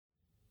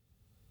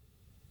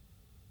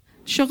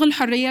شغل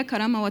حرية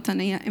كرامة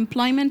وطنية.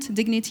 Employment,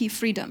 dignity,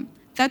 freedom.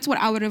 That's what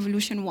our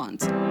revolution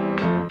wants.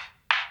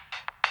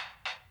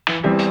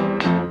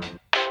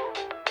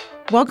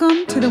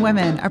 Welcome to The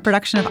Women, a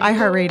production of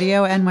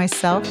iHeartRadio and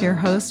myself, your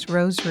host,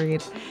 Rose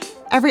Reed.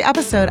 Every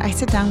episode, I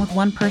sit down with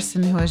one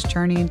person who has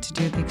journeyed to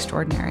do the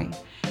extraordinary.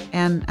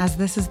 And as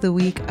this is the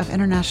week of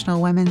International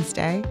Women's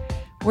Day,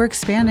 we're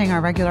expanding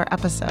our regular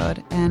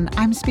episode, and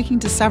I'm speaking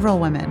to several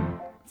women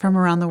from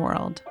around the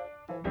world.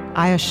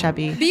 Aya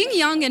Chebbi. Being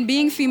young and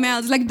being female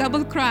is like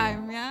double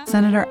crime, yeah?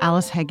 Senator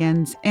Alice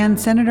Higgins and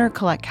Senator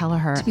Colette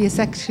Kelleher. To be a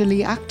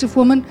sexually active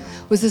woman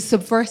was a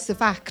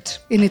subversive act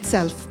in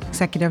itself.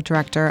 Executive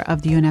Director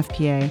of the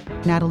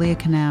UNFPA, Natalia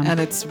Kanem. And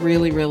it's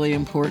really, really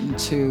important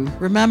to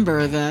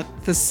remember that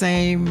the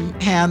same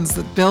hands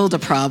that build a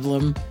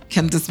problem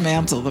can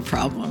dismantle the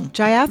problem.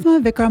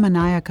 Jayathma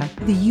Vikramanayaka,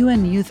 the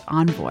UN Youth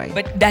Envoy.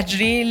 But that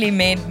really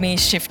made me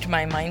shift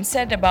my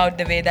mindset about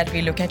the way that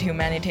we look at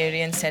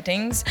humanitarian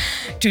settings,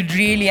 to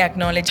really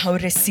acknowledge how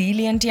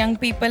resilient young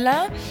people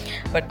are,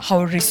 but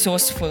how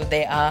resourceful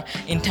they are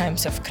in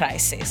times of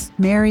crisis.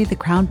 Mary, the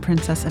Crown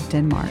Princess of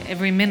Denmark.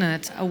 Every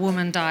minute, a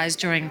woman dies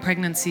during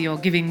pregnancy or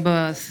giving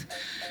birth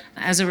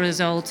as a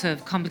result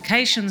of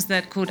complications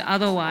that could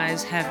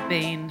otherwise have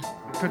been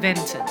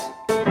prevented.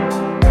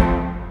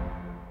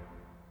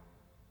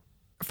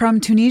 From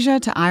Tunisia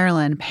to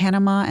Ireland,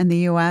 Panama and the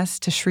U.S.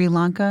 to Sri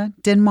Lanka,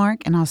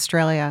 Denmark, and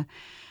Australia,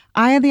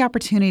 I had the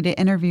opportunity to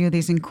interview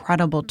these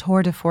incredible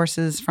tour de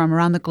forces from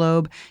around the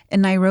globe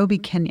in Nairobi,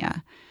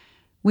 Kenya.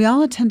 We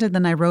all attended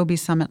the Nairobi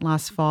summit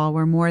last fall,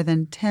 where more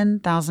than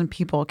 10,000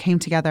 people came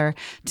together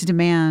to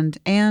demand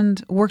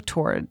and work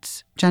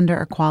towards gender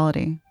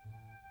equality.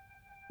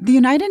 The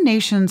United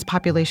Nations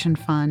Population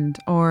Fund,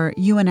 or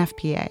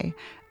UNFPA,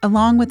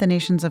 along with the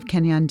nations of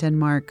Kenya and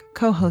Denmark,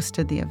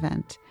 co-hosted the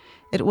event.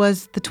 It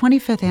was the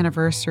 25th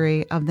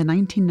anniversary of the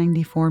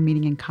 1994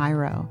 meeting in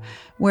Cairo,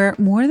 where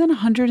more than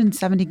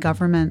 170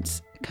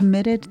 governments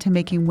committed to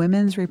making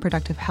women's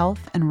reproductive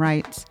health and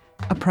rights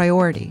a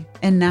priority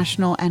in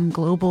national and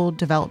global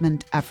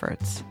development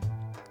efforts.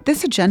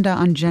 This agenda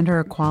on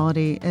gender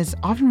equality is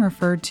often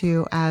referred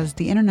to as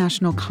the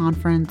International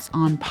Conference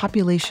on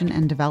Population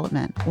and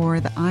Development,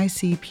 or the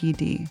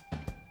ICPD.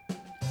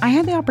 I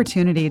had the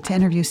opportunity to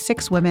interview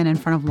 6 women in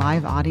front of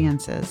live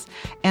audiences,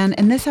 and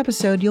in this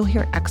episode, you'll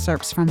hear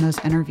excerpts from those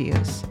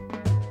interviews.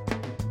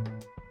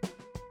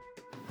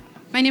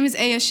 My name is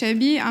Aya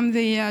Chebbi. I'm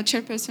the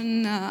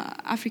chairperson,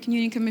 African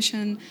Union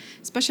Commission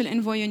Special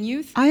Envoy on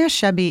Youth. Aya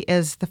Chebbi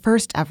is the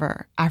first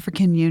ever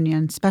African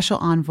Union Special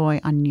Envoy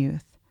on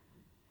Youth.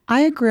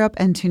 Aya grew up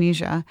in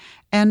Tunisia,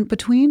 and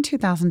between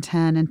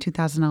 2010 and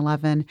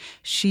 2011,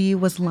 she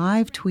was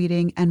live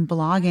tweeting and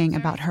blogging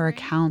about her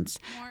accounts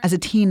as a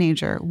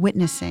teenager,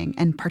 witnessing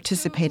and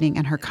participating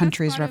in her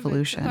country's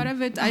revolution. Part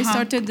of it, I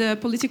started a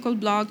political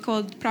blog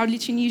called Proudly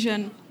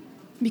Tunisian,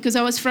 because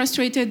I was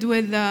frustrated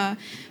with the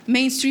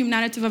mainstream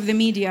narrative of the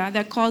media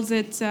that calls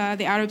it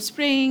the Arab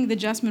Spring, the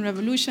Jasmine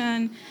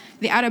Revolution,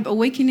 the Arab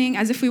Awakening,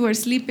 as if we were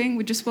sleeping.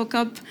 We just woke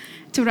up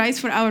to rise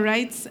for our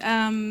rights.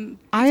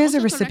 Aya is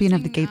a recipient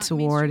of the Gates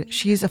Award.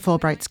 She's a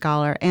Fulbright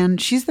scholar, and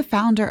she's the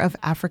founder of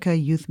Africa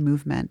Youth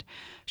Movement.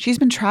 She's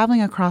been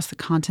traveling across the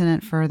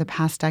continent for the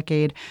past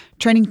decade,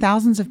 training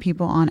thousands of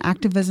people on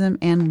activism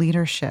and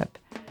leadership.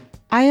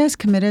 Aya is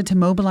committed to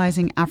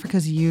mobilizing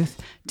Africa's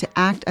youth to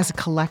act as a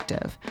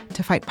collective,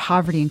 to fight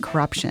poverty and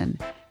corruption,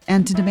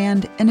 and to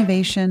demand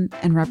innovation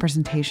and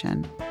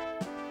representation.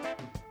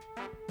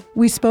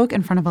 We spoke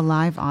in front of a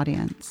live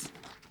audience.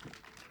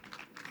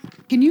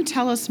 Can you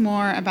tell us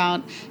more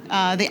about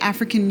the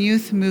African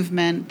youth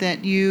movement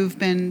that you've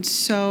been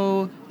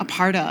so a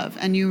part of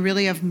and you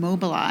really have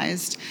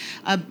mobilized?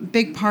 A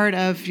big part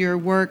of your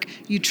work,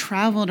 you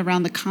traveled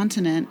around the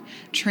continent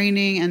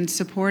training and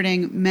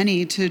supporting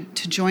many to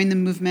join the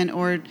movement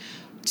or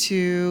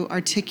to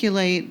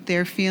articulate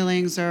their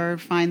feelings or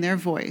find their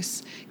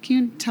voice. Can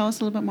you tell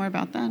us a little bit more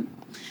about that?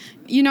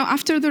 You know,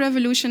 after the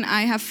revolution,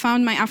 I have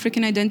found my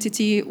African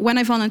identity when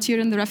I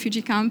volunteered in the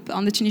refugee camp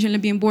on the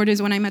Tunisian-Libyan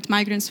borders, when I met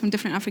migrants from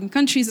different African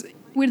countries.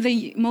 We're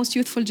the most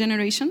youthful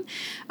generation.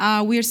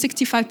 We are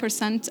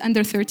 65%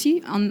 under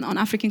 30 on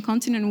African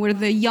continent. We're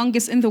the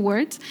youngest in the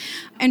world.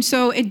 And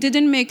so it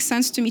didn't make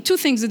sense to me. 2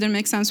 things didn't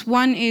make sense.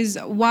 One is,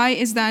 why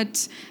is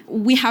that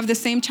we have the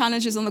same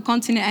challenges on the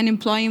continent,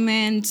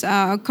 unemployment,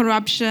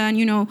 corruption,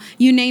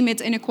 you name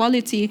it,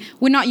 inequality.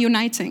 We're not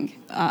uniting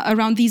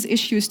around these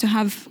issues to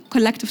have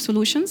collective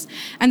solutions.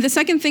 And the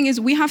second thing is,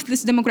 we have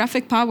this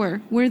demographic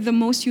power. We're the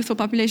most youthful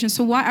population.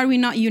 So why are we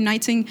not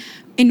uniting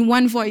in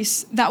one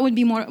voice? That would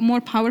be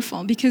more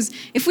powerful. Because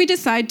if we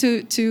decide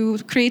to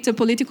create a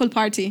political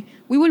party,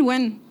 we will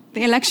win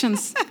the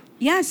elections.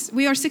 Yes,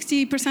 we are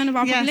 60% of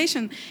our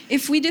population.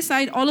 If we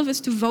decide all of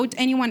us to vote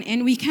anyone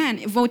in, we can.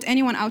 Vote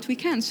anyone out, we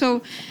can.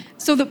 So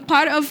the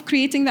part of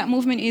creating that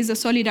movement is a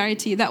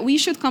solidarity, that we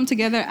should come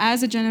together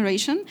as a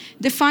generation,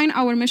 define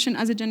our mission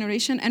as a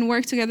generation, and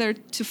work together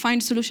to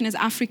find a solution as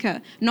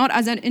Africa, not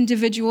as an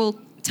individual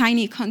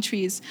tiny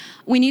countries.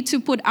 We need to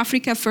put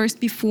Africa first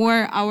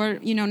before our,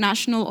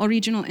 national or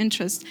regional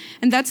interests.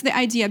 And that's the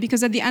idea,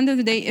 because at the end of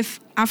the day, if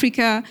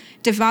Africa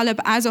develop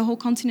as a whole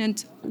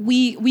continent,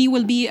 we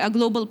will be a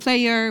global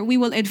player, we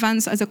will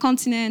advance as a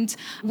continent,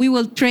 we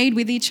will trade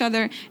with each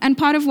other. And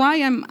part of why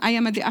I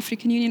am at the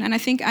African Union, and I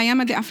think I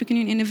am at the African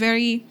Union in a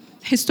very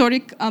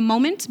historic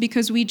moment,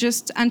 because we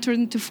just entered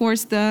into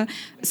force the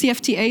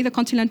CFTA, the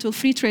Continental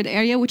Free Trade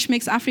Area, which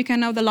makes Africa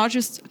now the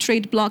largest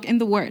trade bloc in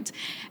the world,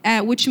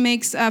 which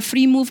makes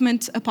free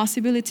movement a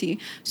possibility.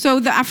 So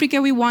the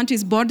Africa we want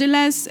is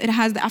borderless. It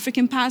has the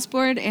African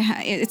passport.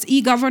 It's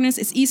e-governance.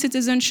 It's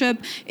e-citizenship.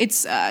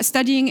 It's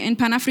studying in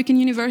Pan-African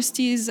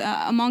universities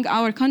among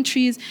our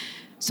countries.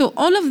 So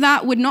all of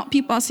that would not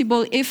be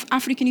possible if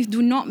African youth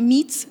do not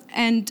meet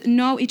and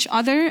know each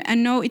other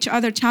and know each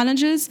other's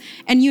challenges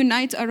and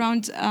unite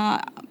around,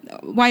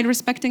 while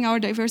respecting our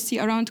diversity,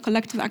 around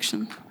collective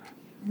action.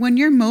 When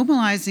you're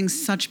mobilizing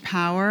such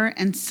power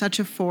and such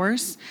a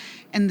force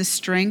and the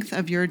strength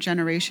of your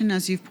generation,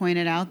 as you've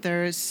pointed out,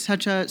 there is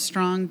such a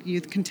strong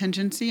youth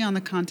contingency on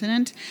the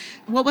continent.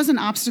 What was an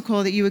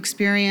obstacle that you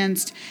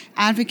experienced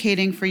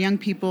advocating for young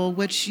people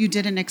which you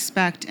didn't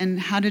expect, and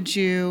how did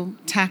you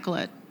tackle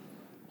it?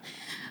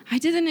 I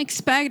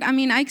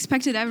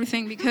expected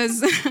everything,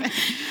 because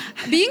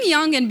being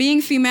young and being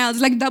female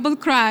is like double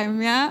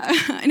crime, yeah?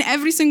 In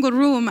every single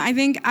room. I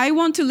think I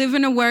want to live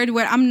in a world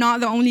where I'm not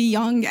the only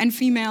young and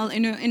female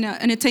in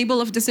a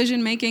table of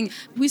decision making.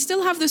 We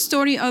still have the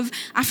story of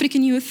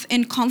African youth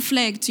in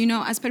conflict,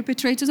 as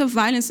perpetrators of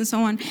violence and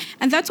so on.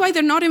 And that's why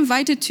they're not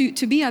invited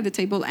to be at the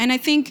table. And I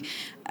think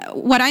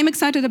what I'm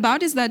excited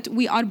about is that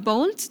we are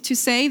bold to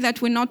say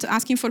that we're not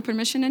asking for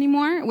permission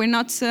anymore. We're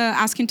not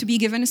asking to be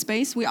given a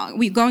space.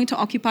 We're going to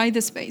occupy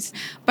the space.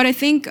 But I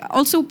think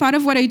also part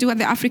of what I do at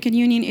the African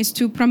Union is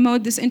to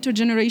promote this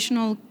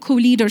intergenerational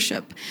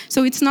co-leadership.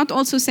 So it's not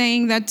also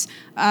saying that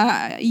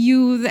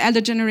you, the elder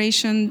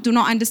generation, do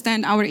not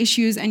understand our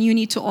issues and you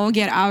need to all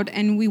get out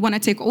and we want to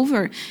take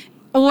over.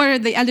 Or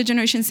the elder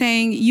generation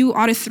saying, you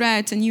are a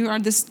threat and you are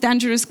this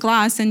dangerous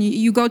class and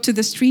you go to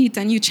the street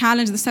and you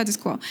challenge the status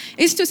quo.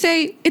 Is to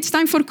say, it's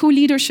time for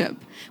co-leadership.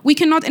 We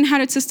cannot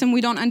inherit a system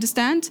we don't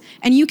understand,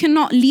 and you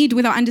cannot lead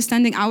without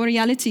understanding our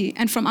reality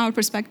and from our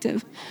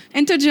perspective.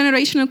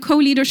 Intergenerational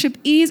co-leadership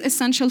is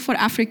essential for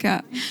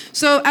Africa.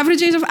 So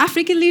average age of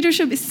African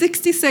leadership is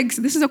 66.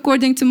 This is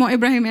according to Mo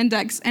Ibrahim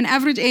Index. And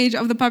average age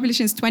of the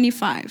population is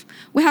 25.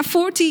 We have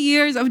 40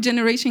 years of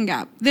generation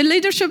gap. The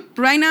leadership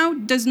right now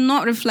does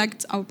not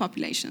reflect our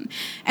population.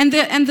 And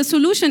the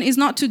solution is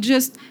not to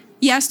just,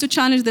 to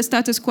challenge the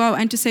status quo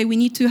and to say we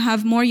need to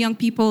have more young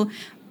people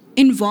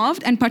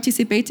involved and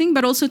participating,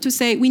 but also to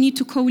say we need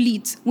to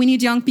co-lead. We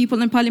need young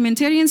people in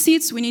parliamentarian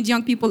seats, we need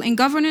young people in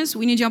governance,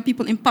 we need young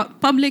people in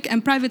public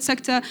and private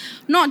sector,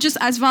 not just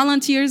as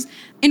volunteers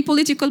in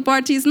political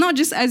parties, not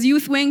just as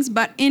youth wings,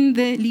 but in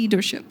the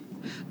leadership.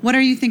 What do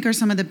you think are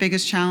some of the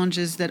biggest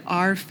challenges that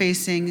are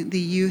facing the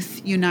youth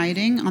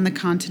uniting on the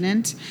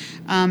continent?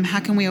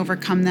 How can we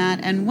overcome that?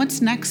 And what's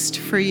next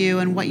for you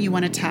and what you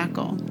want to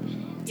tackle?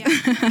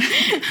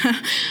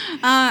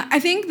 I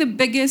think the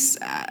biggest,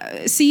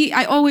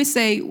 I always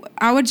say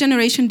our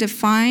generation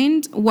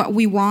defined what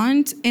we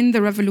want in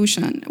the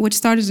revolution, which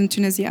started in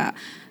Tunisia.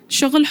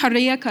 شغل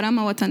حرية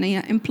كرامة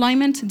وطنية,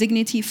 employment,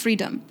 dignity,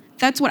 freedom.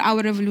 That's what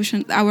our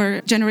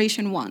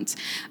generation wants.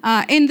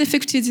 In the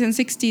 50s and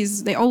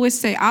 60s, they always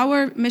say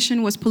our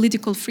mission was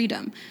political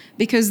freedom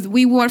because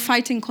we were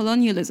fighting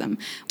colonialism.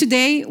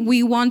 Today,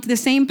 we want the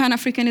same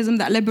Pan-Africanism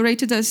that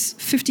liberated us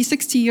 50,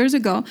 60 years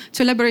ago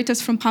to liberate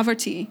us from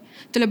poverty,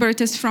 to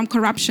liberate us from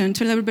corruption,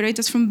 to liberate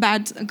us from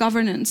bad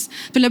governance,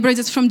 to liberate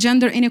us from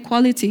gender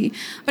inequality.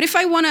 But if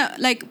I want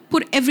to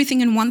put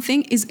everything in one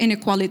thing, is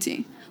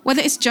inequality.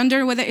 Whether it's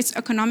gender, whether it's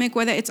economic,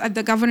 whether it's at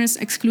the governance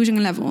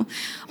exclusion level.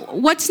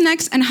 What's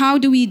next and how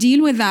do we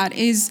deal with that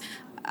is,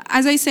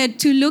 as I said,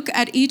 to look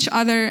at each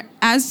other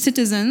as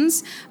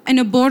citizens in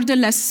a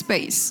borderless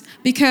space.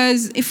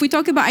 Because if we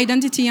talk about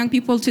identity, young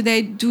people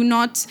today do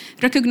not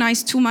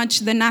recognize too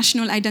much the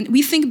national identity.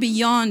 We think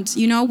beyond,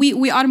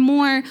 we are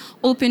more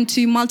open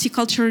to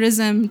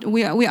multiculturalism.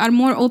 We are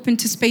more open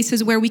to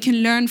spaces where we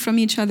can learn from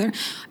each other.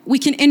 We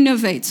can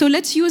innovate. So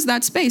let's use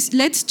that space.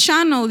 Let's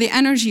channel the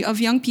energy of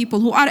young people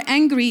who are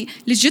angry,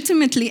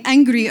 legitimately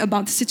angry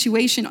about the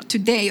situation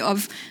today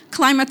of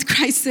climate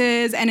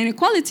crisis and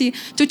inequality,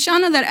 to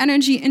channel that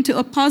energy into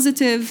a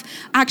positive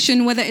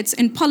action, whether it's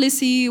in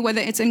policy,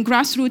 whether it's in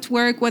grassroots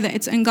work, whether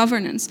it's in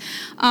governance.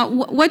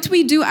 What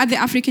we do at the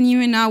African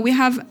Union now, we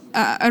have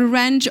a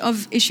range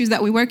of issues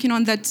that we're working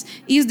on that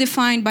is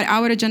defined by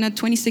our Agenda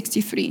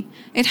 2063.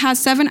 It has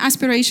 7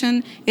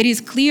 aspirations. It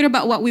is clear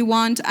about what we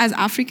want as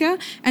Africa.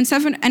 And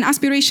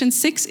aspiration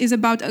 6 is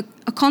about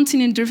a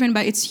continent driven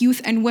by its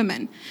youth and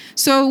women.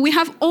 So we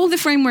have all the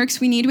frameworks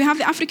we need. We have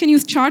the African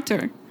Youth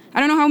Charter. I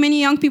don't know how many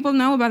young people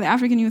know about the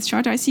African Youth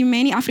Charter. I see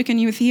many African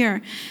youth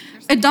here.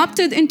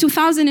 adopted in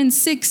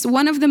 2006,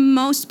 one of the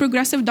most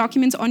progressive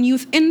documents on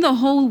youth in the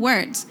whole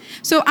world.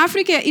 So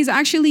Africa is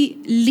actually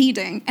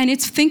leading, and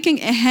it's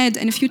thinking ahead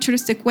in a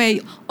futuristic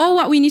way. All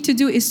what we need to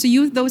do is to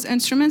use those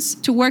instruments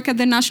to work at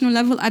the national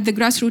level, at the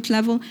grassroots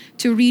level,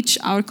 to reach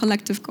our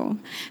collective goal.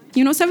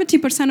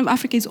 70% of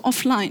Africa is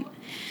offline.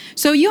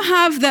 So you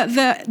have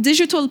the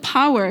digital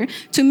power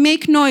to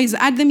make noise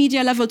at the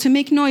media level, to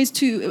make noise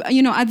to,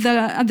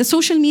 at the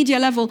social media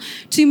level,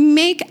 to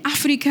make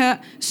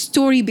Africa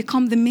story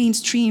become the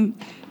mainstream.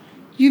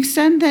 You've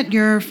said that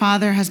your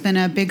father has been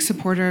a big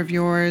supporter of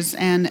yours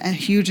and a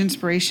huge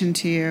inspiration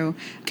to you.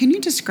 Can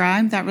you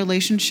describe that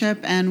relationship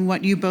and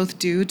what you both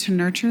do to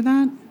nurture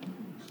that?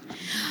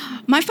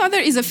 My father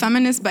is a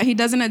feminist, but he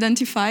doesn't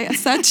identify as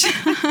such.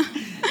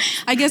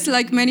 I guess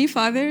like many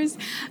fathers.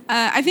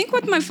 I think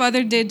what my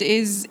father did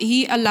is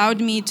he allowed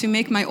me to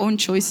make my own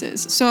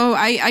choices. So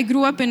I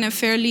grew up in a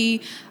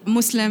fairly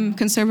Muslim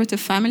conservative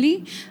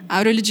family,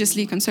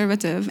 religiously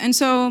conservative. And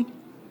so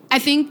I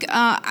think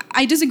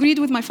I disagreed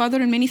with my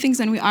father on many things,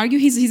 and we argue.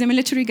 He's a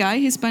military guy.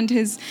 He spent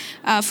his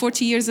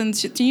 40 years in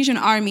the Tunisian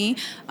army,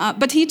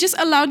 but he just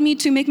allowed me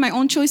to make my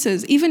own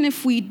choices, even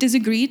if we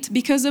disagreed,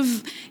 because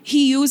of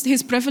he used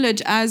his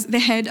privilege as the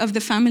head of the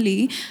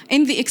family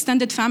in the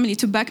extended family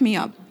to back me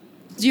up.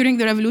 During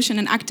the revolution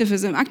and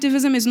activism.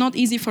 Activism is not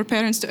easy for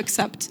parents to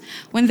accept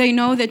when they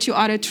know that you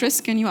are at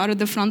risk and you are at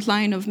the front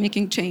line of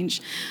making change.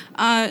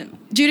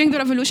 During the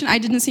revolution, I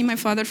didn't see my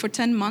father for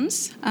 10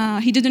 months.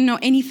 He didn't know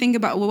anything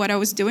about what I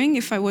was doing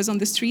if I was on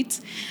the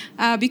streets,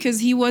 because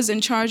he was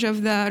in charge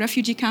of the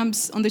refugee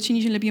camps on the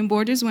Tunisian-Libyan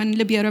borders when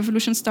Libya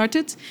revolution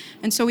started.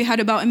 And so we had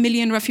about 1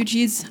 million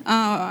refugees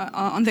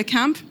on the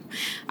camp.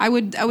 I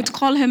would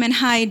call him and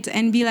hide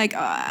and be like,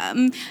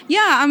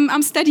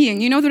 I'm studying.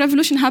 The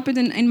revolution happened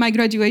in my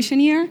graduation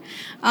year.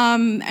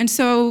 And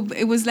so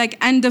it was like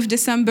end of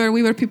December,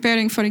 we were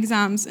preparing for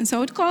exams. And so I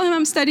would call him,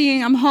 I'm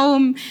studying, I'm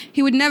home.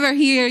 He would never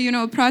hear,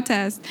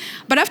 protest.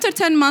 But after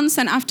 10 months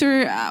and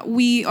after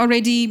we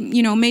already,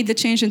 made the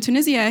change in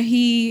Tunisia,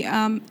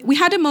 we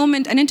had a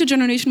moment, an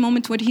intergenerational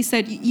moment where he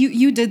said,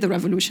 you did the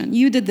revolution,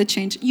 you did the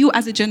change, you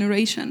as a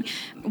generation.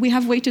 We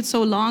have waited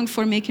so long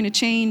for making a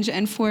change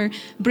and for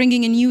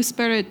bringing a new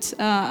spirit,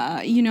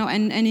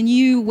 and a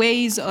new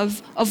ways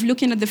of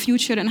looking at the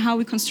future and how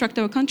we construct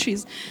our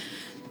countries.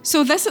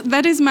 So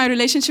that is my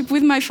relationship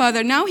with my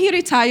father. Now he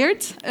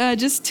retired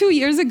just 2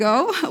 years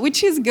ago,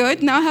 which is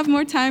good. Now I have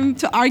more time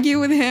to argue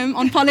with him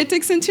on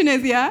politics in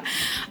Tunisia.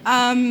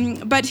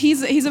 But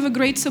he's of a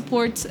great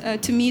support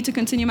to me to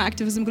continue my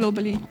activism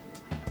globally.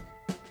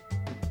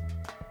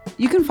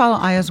 You can follow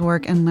Aya's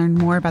work and learn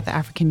more about the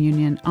African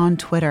Union on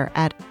Twitter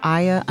at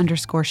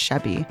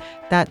Aya_Chebbi.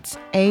 That's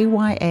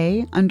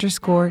AYA_CHEBBI.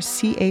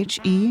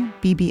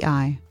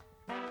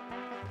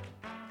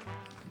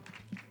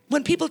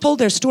 When people told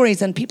their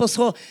stories and people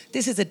saw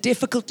this is a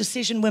difficult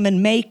decision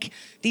women make,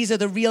 these are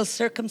the real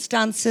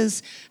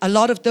circumstances. A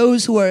lot of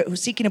those who are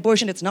seeking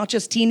abortion, it's not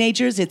just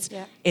teenagers,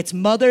 it's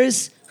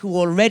mothers who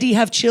already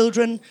have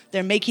children.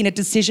 They're making a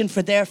decision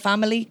for their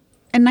family.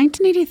 In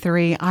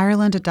 1983,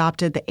 Ireland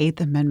adopted the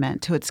Eighth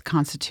Amendment to its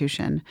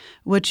constitution,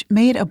 which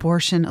made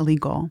abortion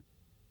illegal.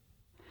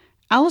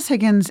 Alice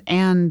Higgins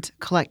and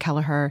Colette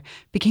Kelleher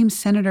became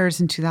senators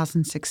in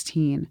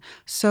 2016,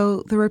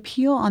 so the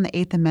repeal on the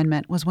Eighth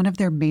Amendment was one of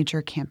their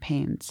major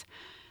campaigns.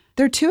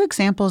 There are two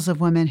examples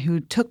of women who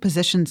took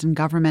positions in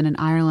government in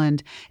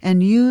Ireland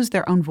and used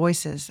their own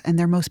voices and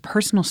their most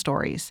personal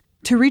stories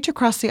to reach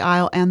across the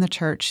aisle and the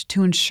church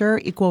to ensure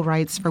equal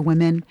rights for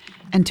women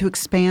and to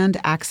expand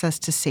access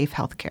to safe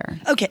health care.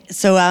 Okay,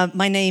 so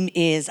my name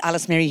is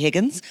Alice Mary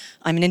Higgins.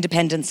 I'm an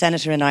independent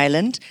senator in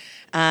Ireland,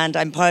 and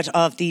I'm part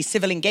of the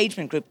Civil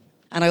Engagement Group.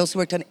 And I also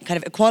worked on kind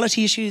of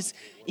equality issues,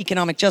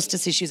 economic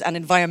justice issues, and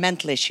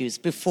environmental issues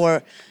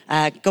before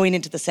going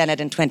into the Senate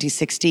in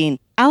 2016.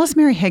 Alice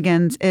Mary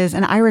Higgins is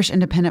an Irish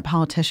independent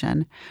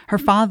politician. Her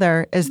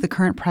father is the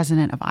current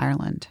president of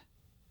Ireland.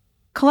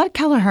 Colette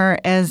Kelleher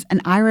is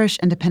an Irish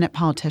independent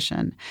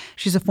politician.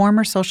 She's a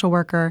former social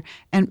worker,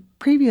 and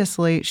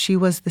previously she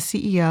was the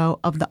CEO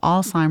of the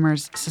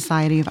Alzheimer's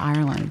Society of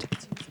Ireland.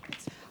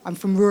 I'm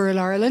from rural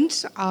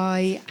Ireland.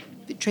 I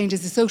trained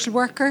as a social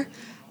worker,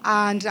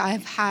 and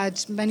I've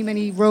had many,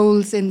 many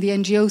roles in the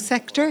NGO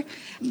sector.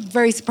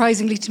 Very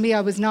surprisingly to me,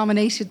 I was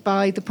nominated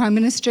by the Prime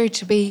Minister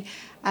to be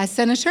a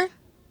senator.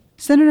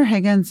 Senator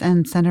Higgins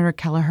and Senator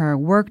Kelleher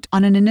worked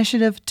on an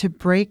initiative to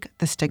break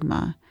the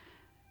stigma.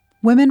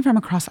 Women from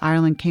across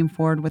Ireland came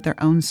forward with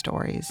their own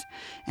stories,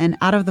 and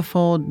out of the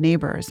fold,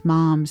 neighbors,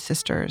 moms,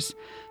 sisters,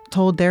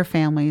 told their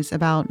families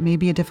about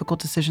maybe a difficult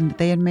decision that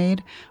they had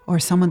made or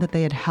someone that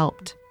they had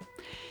helped.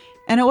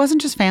 And it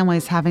wasn't just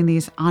families having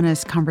these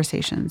honest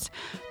conversations.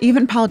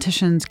 Even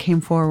politicians came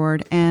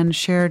forward and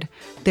shared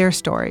their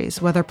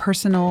stories, whether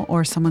personal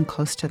or someone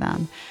close to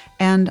them.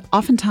 And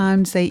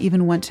oftentimes they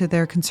even went to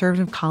their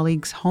conservative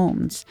colleagues'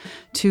 homes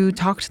to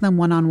talk to them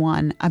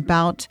one-on-one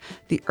about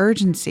the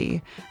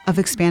urgency of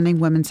expanding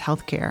women's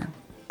health care.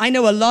 I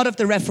know a lot of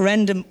the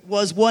referendum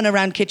was won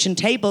around kitchen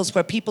tables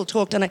where people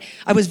talked, and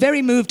I was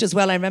very moved as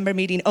well. I remember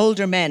meeting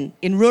older men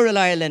in rural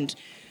Ireland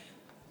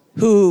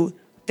who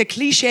the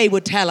cliche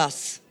would tell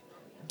us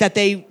that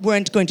they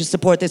weren't going to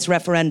support this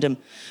referendum.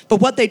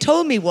 But what they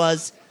told me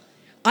was,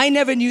 I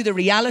never knew the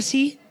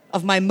reality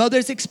of my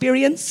mother's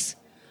experience.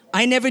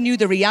 I never knew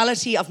the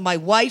reality of my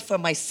wife or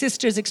my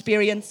sister's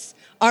experience,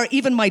 or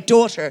even my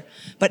daughter.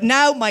 But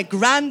now my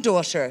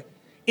granddaughter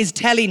is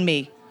telling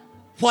me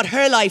what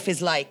her life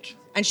is like,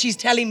 and she's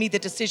telling me the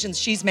decisions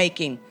she's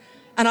making.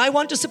 And I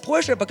want to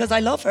support her because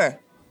I love her.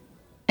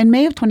 In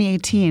May of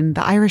 2018,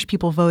 the Irish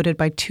people voted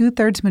by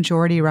 2/3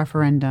 majority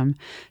referendum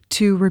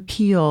to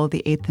repeal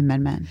the Eighth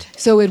Amendment.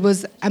 So it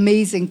was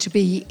amazing to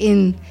be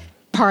in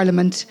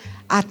Parliament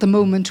at the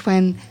moment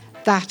when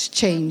that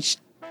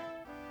changed.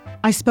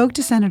 I spoke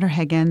to Senator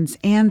Higgins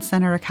and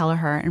Senator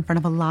Kelleher in front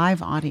of a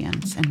live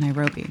audience in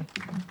Nairobi.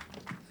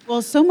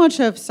 Well, so much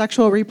of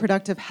sexual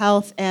reproductive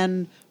health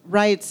and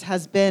rights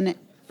has been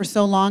for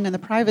so long in the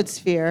private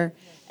sphere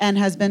and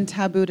has been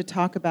taboo to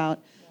talk about.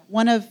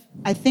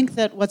 I think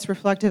that what's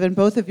reflective in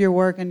both of your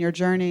work and your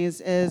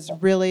journeys is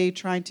really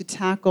trying to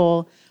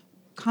tackle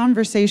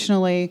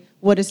conversationally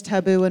what is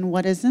taboo and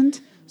what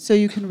isn't, so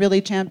you can really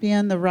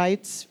champion the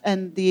rights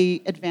and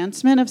the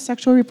advancement of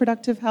sexual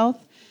reproductive health.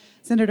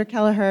 Senator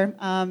Kelleher,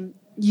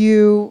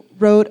 you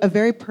wrote a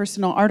very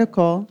personal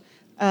article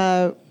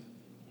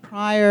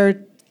prior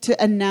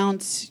to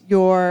announce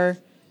your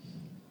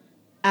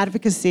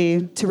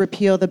advocacy to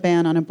repeal the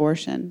ban on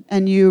abortion,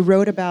 and you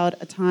wrote about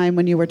a time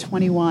when you were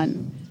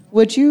 21.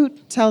 Would you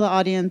tell the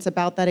audience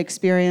about that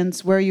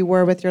experience, where you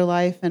were with your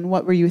life, and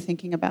what were you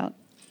thinking about?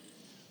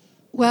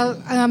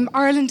 Well,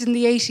 Ireland in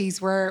the 80s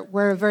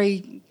were a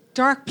very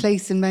dark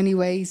place in many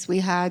ways. We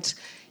had,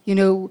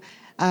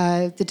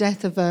 the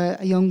death of a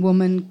young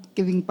woman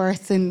giving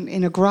birth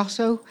in a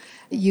grotto.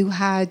 You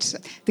had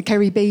the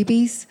Kerry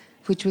babies,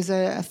 which was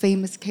a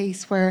famous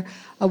case where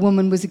a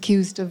woman was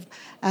accused of,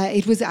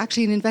 it was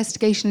actually an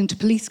investigation into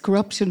police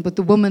corruption, but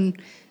the woman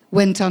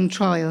went on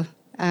trial.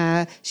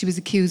 She was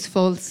accused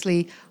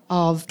falsely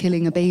of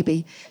killing a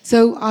baby.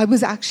 So I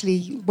was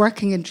actually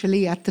working in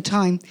Tralee at the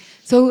time.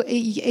 So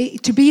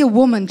to be a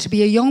woman, to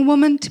be a young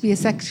woman, to be a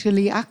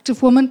sexually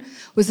active woman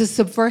was a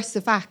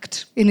subversive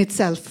act in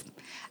itself.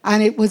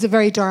 And it was a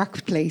very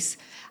dark place.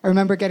 I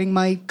remember getting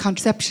my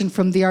contraception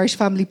from the Irish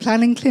Family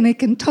Planning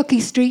Clinic in Tuckey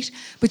Street,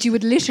 but you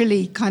would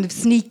literally kind of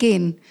sneak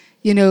in,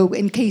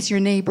 in case your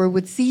neighbour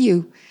would see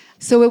you.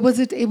 So it was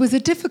a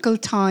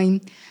difficult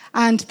time.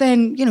 And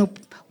then,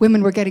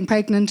 women were getting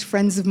pregnant.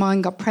 Friends of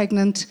mine got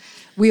pregnant.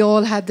 We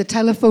all had the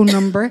telephone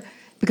number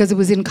because it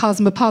was in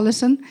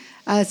Cosmopolitan,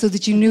 so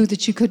that you knew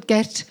that you could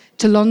get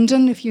to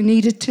London if you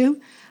needed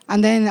to.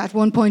 And then at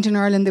one point in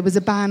Ireland, there was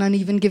a ban on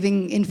even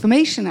giving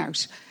information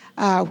out,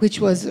 which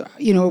was,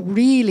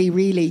 really,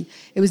 really,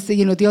 it was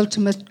the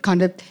ultimate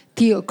kind of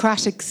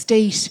theocratic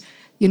state,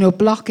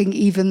 blocking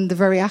even the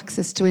very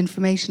access to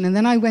information. And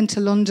then I went to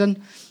London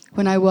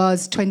when I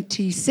was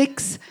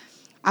 26.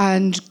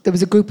 And there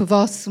was a group of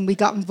us, and we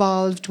got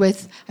involved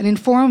with an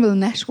informal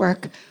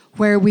network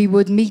where we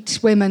would meet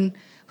women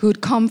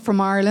who'd come from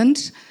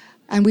Ireland,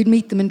 and we'd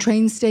meet them in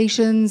train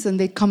stations, and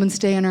they'd come and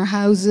stay in our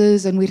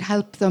houses, and we'd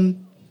help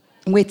them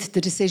with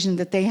the decision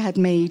that they had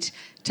made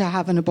to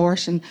have an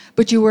abortion.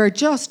 But you were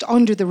just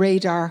under the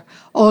radar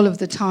all of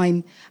the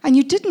time, and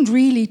you didn't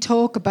really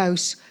talk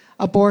about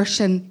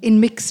abortion in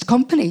mixed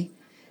company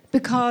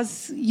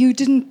because you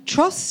didn't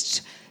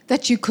trust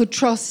that you could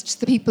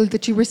trust the people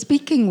that you were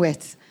speaking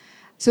with.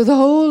 So the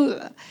whole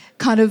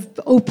kind of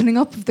opening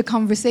up of the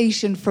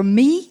conversation for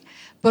me,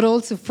 but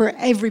also for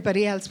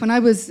everybody else. When I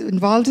was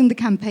involved in the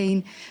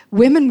campaign,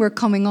 women were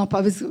coming up.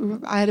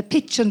 I had a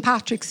pitch on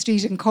Patrick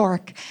Street in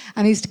Cork,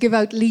 and I used to give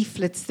out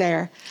leaflets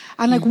there.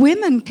 And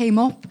women came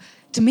up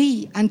to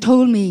me and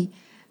told me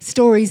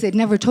stories they'd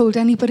never told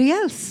anybody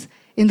else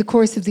in the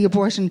course of the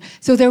abortion.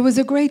 So there was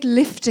a great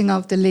lifting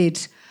of the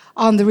lid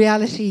on the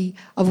reality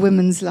of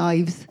women's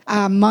lives,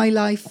 my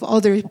life,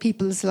 other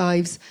people's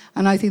lives.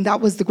 And I think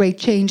that was the great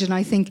change. And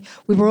I think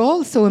we were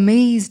all so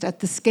amazed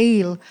at the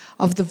scale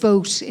of the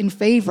vote in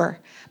favour.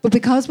 But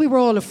because we were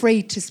all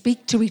afraid to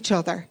speak to each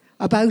other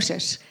about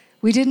it,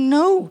 we didn't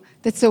know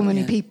that so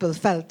many people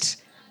felt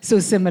so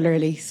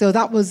similarly. So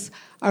that was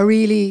a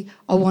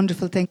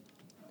wonderful thing.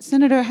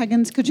 Senator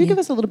Higgins, could you give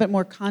us a little bit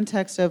more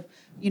context of,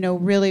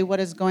 really what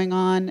is going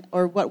on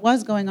or what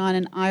was going on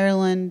in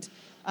Ireland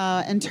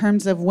in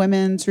terms of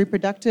women's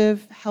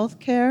reproductive health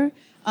care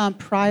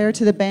prior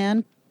to the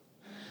ban?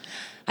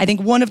 I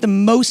think one of the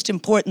most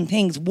important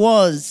things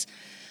was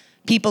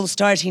people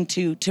starting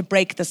to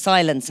break the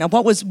silence. Now,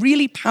 what was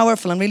really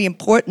powerful and really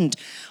important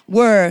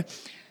were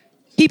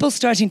people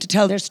starting to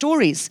tell their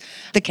stories.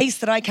 The case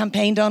that I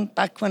campaigned on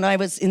back when I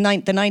was in the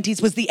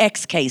 90s was the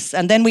X case.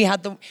 And then we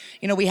had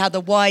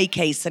the Y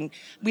case, and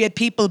we had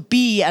people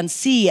B and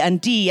C and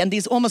D, and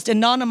these almost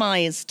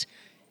anonymized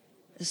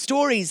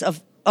stories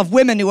of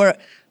women who are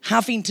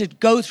having to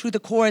go through the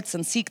courts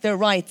and seek their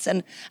rights.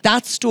 And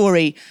that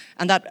story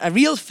and that a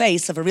real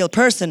face of a real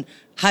person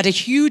had a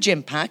huge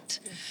impact.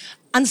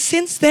 And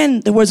since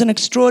then, there was an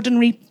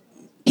extraordinary...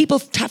 People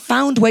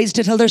found ways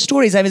to tell their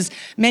stories. I was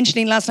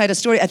mentioning last night a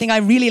story I think I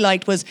really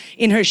liked was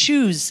In Her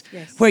Shoes,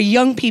 where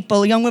young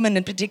people, young women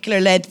in particular,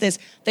 led this.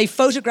 They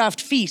photographed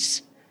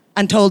feet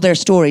and told their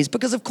stories.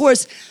 Because, of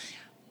course,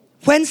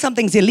 when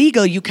something's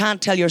illegal, you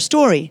can't tell your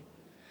story.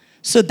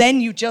 So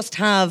then you just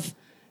have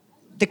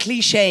the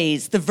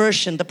cliches, the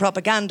version, the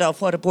propaganda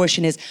of what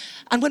abortion is.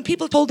 And when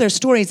people told their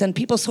stories and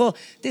people saw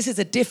this is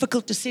a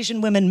difficult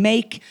decision women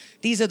make,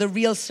 these are the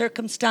real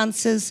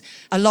circumstances.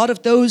 A lot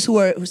of those who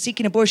are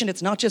seeking abortion,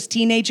 it's not just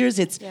teenagers,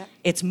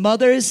 it's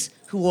mothers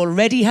who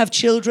already have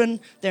children.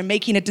 They're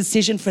making a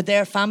decision for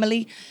their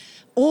family.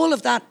 All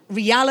of that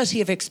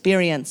reality of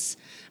experience.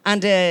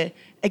 And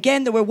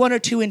again, there were one or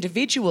two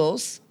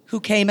individuals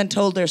who came and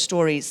told their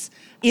stories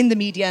in the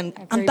media,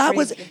 and that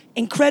was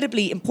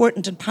incredibly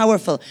important and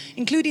powerful,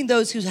 including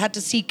those who had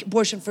to seek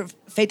abortion for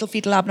fatal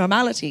fetal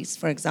abnormalities,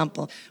 for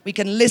example. We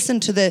can listen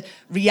to the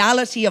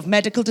reality of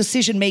medical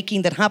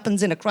decision-making that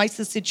happens in a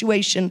crisis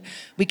situation.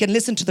 We can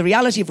listen to the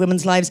reality of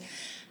women's lives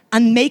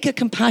and make a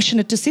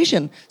compassionate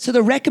decision. So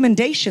the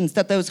recommendations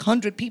that those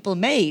 100 people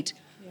made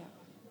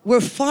were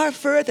far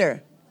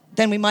further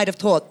than we might have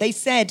thought. They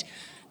said,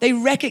 they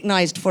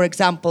recognized, for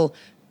example,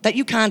 that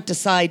you can't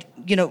decide,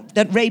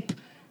 that rape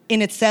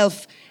in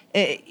itself,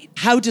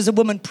 how does a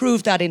woman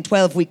prove that in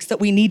 12 weeks, that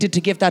we needed to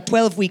give that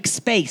 12-week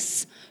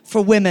space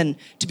for women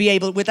to be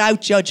able,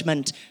 without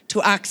judgment,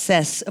 to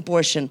access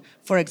abortion,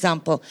 for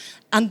example.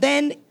 And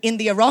then in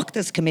the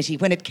Oireachtas Committee,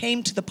 when it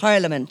came to the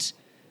Parliament,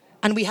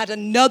 and we had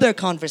another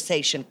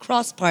conversation,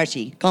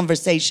 cross-party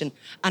conversation,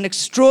 and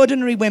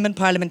extraordinary women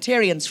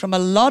parliamentarians from a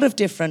lot of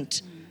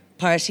different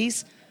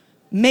parties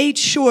made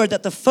sure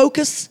that the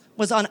focus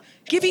was on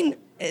giving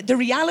the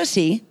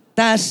reality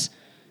that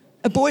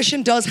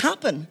abortion does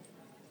happen.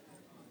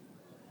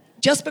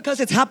 Just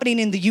because it's happening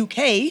in the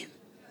UK,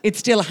 it's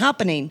still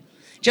happening.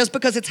 Just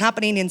because it's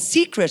happening in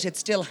secret, it's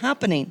still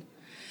happening.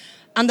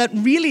 And that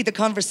really the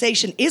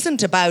conversation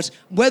isn't about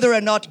whether or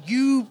not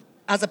you,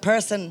 as a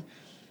person,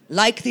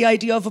 like the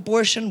idea of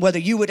abortion, whether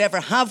you would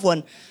ever have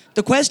one.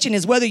 The question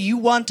is whether you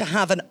want to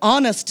have an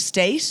honest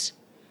state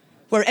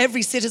where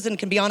every citizen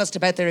can be honest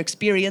about their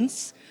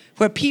experience,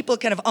 where people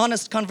can have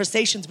honest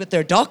conversations with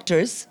their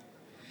doctors.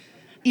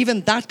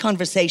 Even that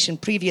conversation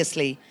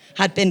previously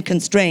had been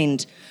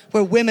constrained,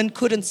 where women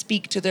couldn't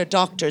speak to their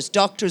doctors.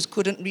 Doctors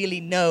couldn't really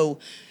know.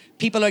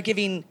 People are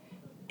giving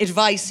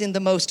advice in the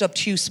most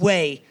obtuse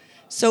way.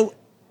 So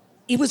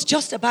it was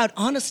just about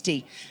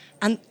honesty.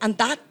 And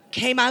that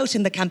came out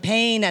in the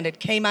campaign and it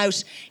came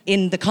out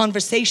in the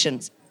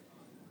conversations.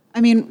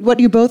 I mean, what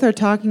you both are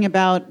talking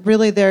about,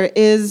 really there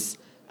is,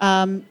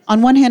 on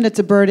one hand it's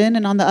a burden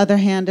and on the other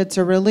hand it's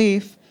a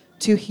relief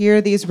to hear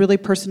these really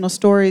personal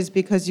stories,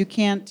 because you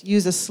can't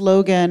use a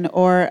slogan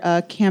or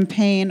a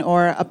campaign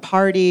or a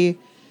party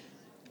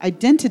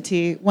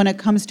identity when it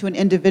comes to an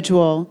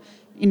individual.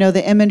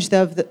 The image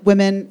of the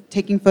women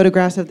taking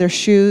photographs of their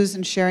shoes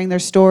and sharing their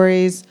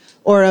stories,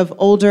 or of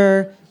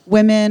older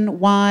women,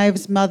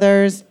 wives,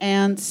 mothers,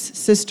 aunts,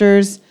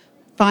 sisters,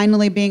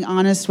 finally being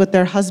honest with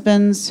their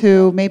husbands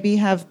who maybe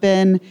have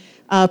been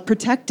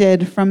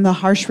protected from the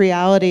harsh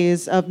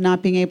realities of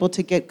not being able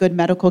to get good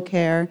medical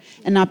care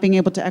and not being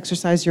able to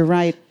exercise your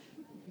right.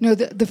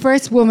 The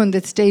first woman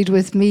that stayed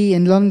with me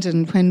in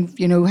London when,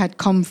 had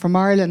come from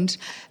Ireland,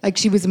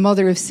 she was a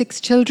mother of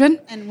 6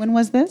 children. And when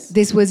was this?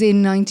 This was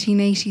in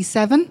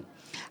 1987.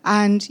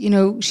 And,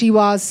 she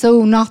was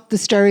so not the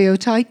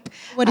stereotype.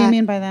 What do you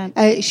mean by that?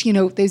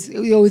 There's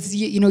always,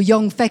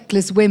 young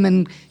feckless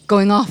women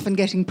going off and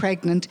getting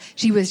pregnant.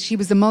 She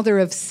was the mother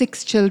of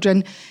 6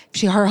 children.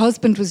 Her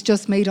husband was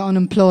just made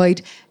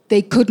unemployed.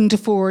 They couldn't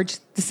afford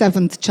the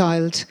 7th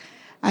child.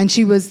 And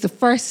she was the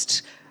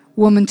first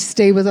woman to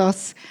stay with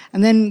us.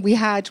 And then we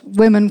had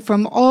women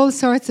from all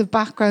sorts of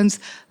backgrounds.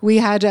 We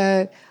had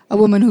a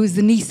woman who was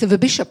the niece of a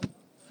bishop.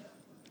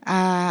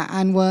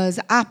 And was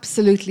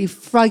absolutely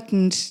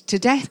frightened to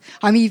death.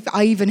 I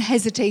even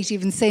hesitate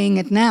even saying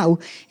it now,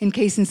 in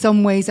case in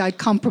some ways I'd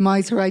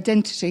compromise her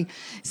identity.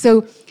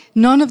 So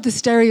none of the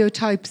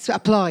stereotypes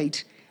applied,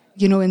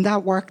 in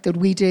that work that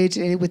we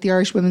did with the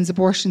Irish Women's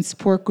Abortion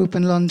Support Group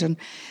in London.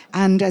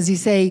 And as you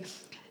say,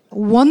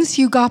 once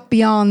you got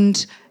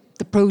beyond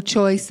the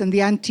pro-choice and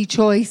the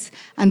anti-choice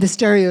and the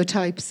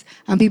stereotypes,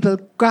 and people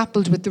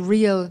grappled with the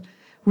real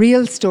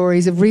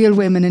stories of real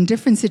women in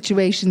different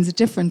situations at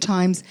different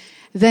times,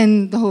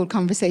 then the whole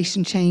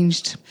conversation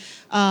changed.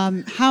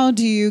 How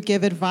do you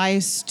give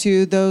advice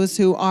to those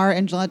who are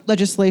in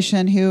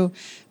legislation who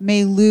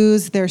may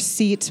lose their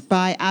seat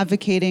by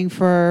advocating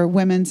for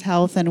women's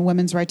health and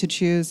women's right to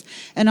choose?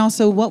 And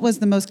also, what was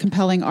the most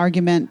compelling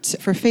argument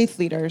for faith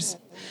leaders?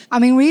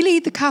 Really,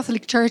 the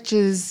Catholic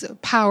Church's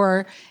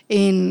power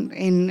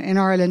in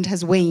Ireland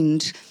has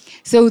waned.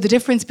 So the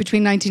difference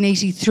between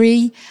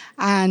 1983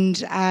 and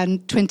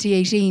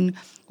 2018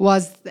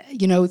 was,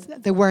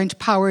 there weren't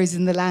powers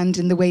in the land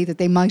in the way that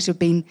they might have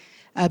been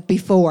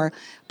before,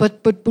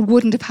 but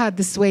wouldn't have had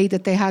the sway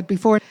that they had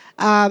before.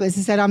 As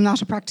I said, I'm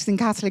not a practicing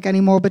Catholic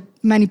anymore, but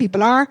many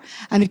people are,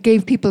 and it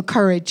gave people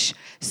courage.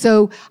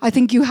 So I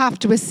think you have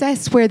to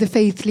assess where the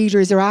faith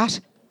leaders are at.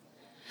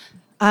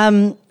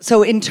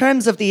 So in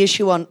terms of the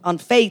issue on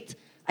faith,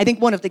 I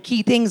think one of the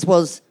key things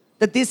was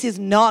that this is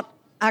not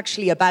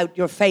actually about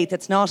your faith.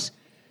 It's not,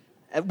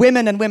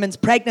 women and women's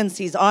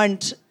pregnancies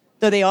aren't,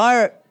 though they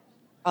are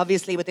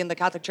obviously within the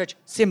Catholic Church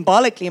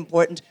symbolically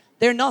important,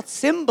 they're not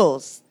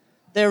symbols.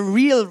 They're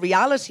real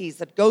realities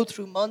that go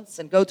through months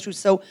and go through.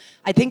 So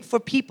I think for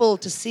people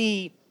to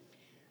see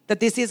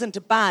that this isn't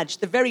a badge,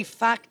 the very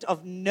fact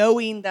of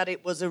knowing that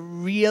it was a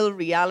real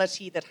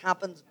reality that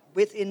happened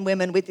within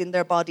women, within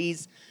their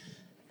bodies,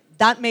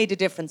 that made a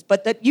difference.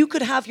 But that you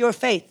could have your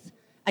faith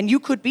and you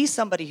could be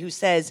somebody who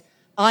says,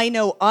 I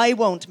know I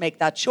won't make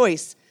that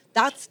choice.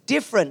 That's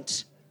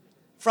different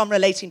from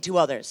relating to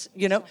others,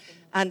 you know,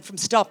 and from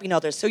stopping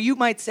others. So you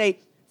might say,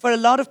 for a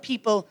lot of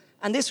people,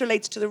 and this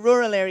relates to the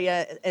rural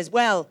area as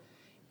well,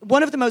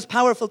 one of the most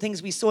powerful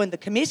things we saw in the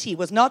committee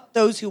was not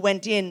those who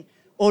went in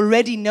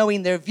already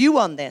knowing their view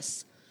on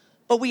this,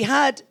 but we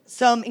had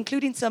some,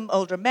 including some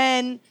older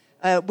men,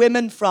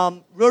 women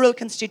from rural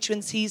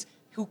constituencies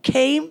who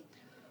came,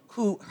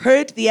 who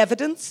heard the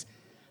evidence,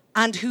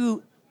 and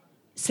who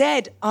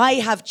said, I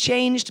have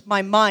changed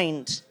my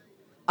mind.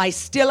 I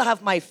still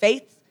have my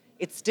faith.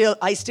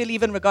 I still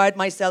even regard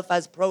myself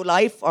as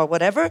pro-life or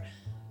whatever,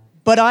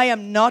 but I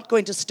am not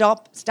going to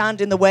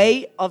stand in the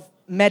way of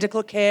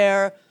medical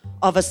care,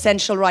 of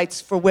essential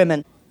rights for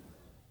women.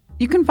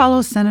 You can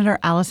follow Senator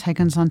Alice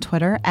Higgins on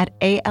Twitter at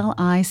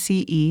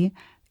ALICEEIRE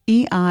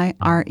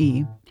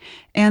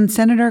and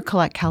Senator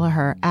Colette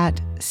Kelleher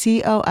at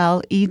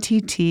COLETTEKELLEHER.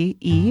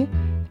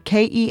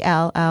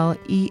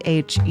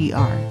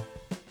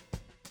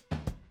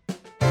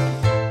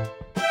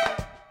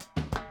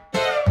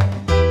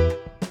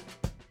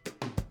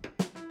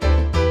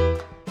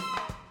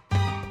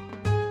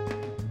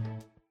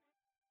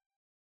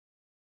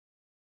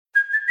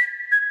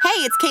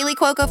 Hey, it's Kaylee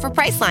Cuoco for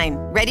Priceline.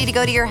 Ready to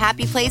go to your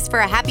happy place for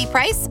a happy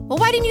price? Well,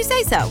 why didn't you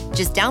say so?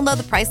 Just download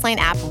the Priceline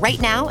app right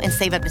now and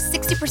save up to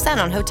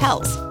 60% on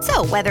hotels.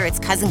 So whether it's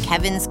Cousin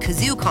Kevin's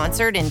Kazoo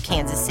Concert in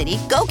Kansas City,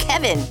 go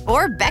Kevin,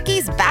 or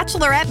Becky's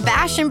Bachelorette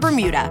Bash in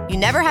Bermuda, you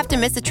never have to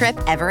miss a trip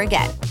ever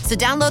again. So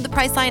download the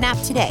Priceline app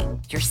today.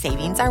 Your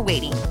savings are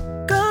waiting.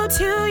 Go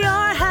to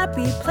your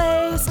happy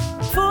place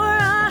for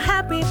a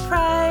happy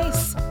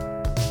price.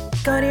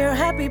 Go to your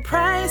happy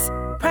price,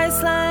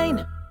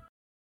 Priceline.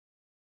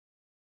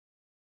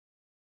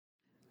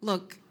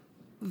 Look,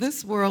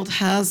 this world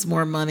has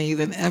more money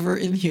than ever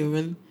in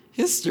human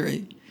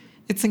history.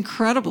 It's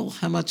incredible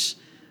how much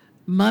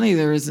money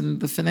there is in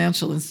the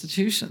financial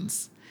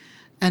institutions.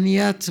 And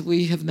yet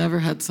we have never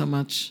had so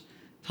much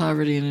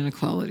poverty and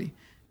inequality.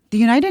 The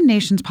United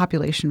Nations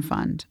Population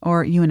Fund,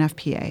 or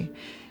UNFPA,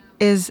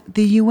 is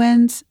the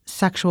UN's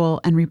sexual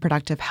and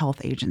reproductive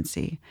health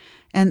agency.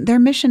 And their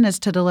mission is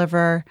to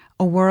deliver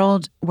a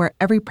world where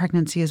every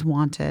pregnancy is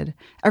wanted,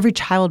 every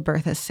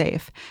childbirth is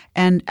safe,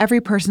 and every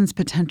person's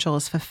potential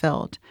is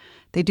fulfilled.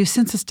 They do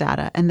census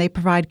data, and they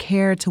provide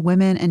care to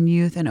women and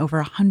youth in over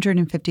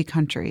 150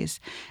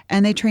 countries,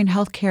 and they train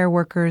healthcare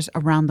workers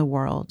around the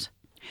world.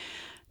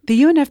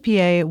 The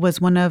UNFPA was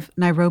one of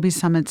Nairobi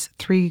Summit's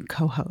 3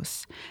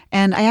 co-hosts,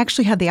 and I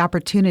actually had the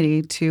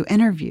opportunity to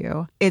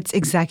interview its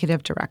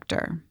executive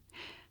director.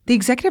 The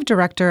executive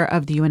director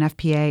of the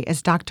UNFPA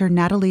is Dr.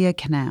 Natalia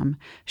Kanem.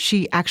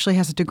 She actually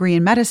has a degree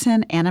in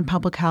medicine and in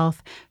public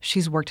health.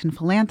 She's worked in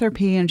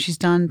philanthropy, and she's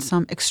done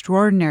some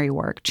extraordinary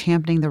work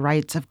championing the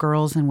rights of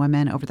girls and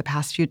women over the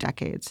past few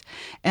decades,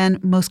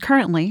 and most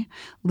currently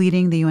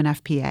leading the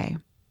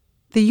UNFPA.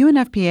 The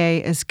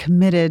UNFPA is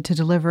committed to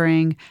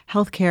delivering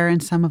healthcare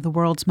in some of the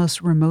world's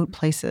most remote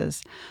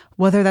places,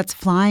 whether that's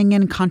flying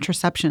in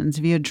contraceptions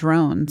via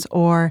drones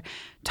or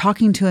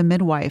talking to a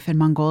midwife in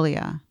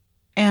Mongolia.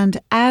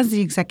 And as the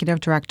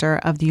executive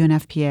director of the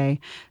UNFPA,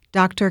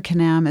 Dr.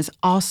 Kanem is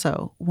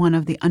also one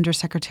of the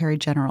Undersecretary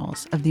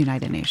Generals of the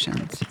United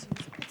Nations.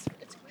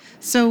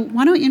 So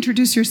why don't you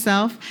introduce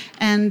yourself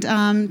and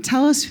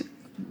tell us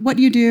what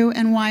you do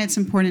and why it's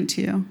important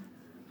to you.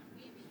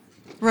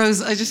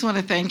 Rose, I just want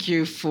to thank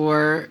you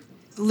for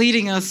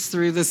leading us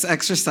through this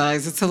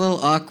exercise. It's a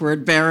little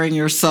awkward bearing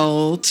your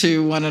soul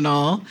to one and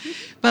all,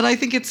 but I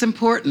think it's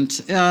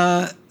important.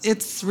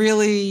 It's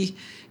really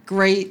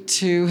great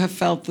to have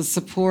felt the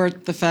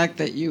support, the fact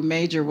that you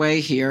made your way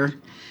here.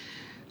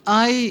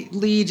 I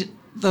lead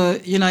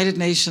the United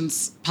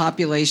Nations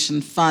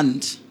Population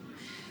Fund.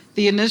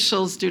 The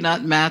initials do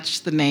not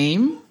match the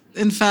name.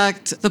 In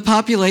fact, the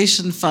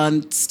Population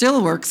Fund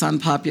still works on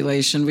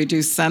population. We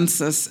do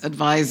census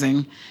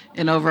advising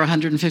in over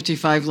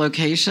 155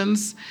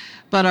 locations,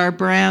 but our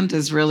brand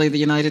is really the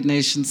United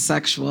Nations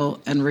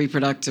Sexual and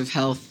Reproductive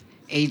Health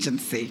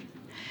Agency.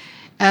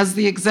 As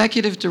the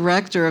executive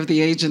director of the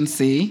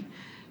agency,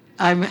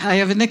 I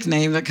have a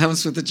nickname that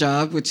comes with the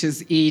job, which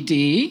is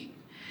ED,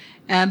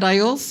 and I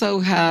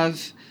also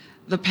have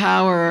the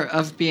power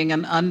of being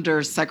an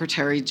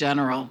Undersecretary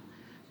General,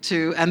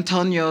 to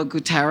Antonio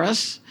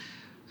Guterres,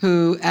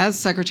 who, as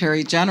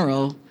Secretary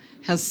General,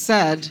 has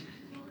said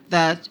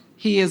that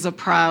he is a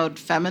proud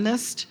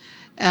feminist,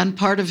 and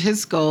part of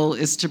his goal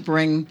is to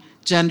bring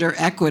gender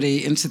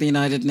equity into the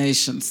United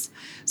Nations.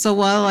 So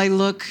while I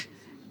look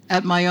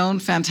at my own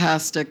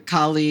fantastic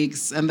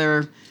colleagues, and there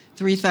are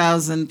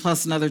 3,000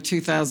 plus another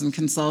 2,000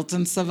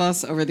 consultants of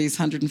us over these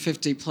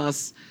 150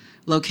 plus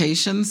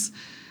locations,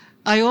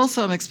 I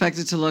also am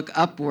expected to look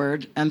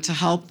upward and to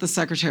help the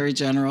Secretary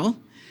General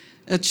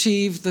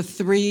achieve the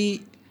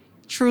three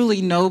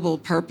truly noble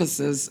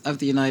purposes of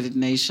the United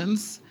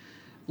Nations,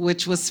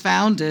 which was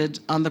founded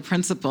on the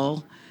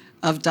principle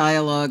of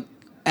dialogue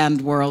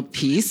and world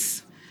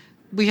peace.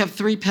 We have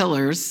three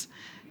pillars,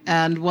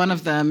 and one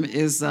of them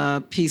is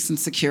peace and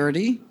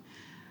security.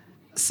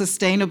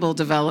 Sustainable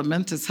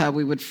development is how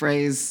we would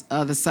phrase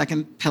the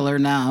second pillar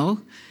now,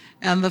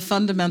 and the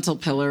fundamental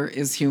pillar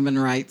is human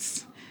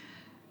rights.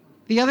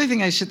 The other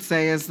thing I should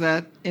say is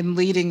that in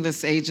leading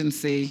this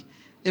agency,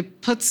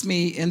 it puts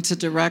me into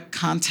direct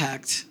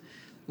contact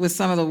with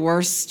some of the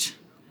worst,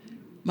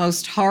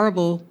 most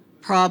horrible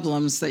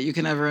problems that you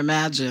can ever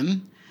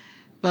imagine,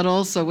 but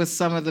also with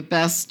some of the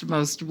best,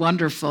 most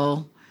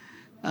wonderful,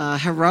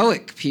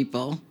 heroic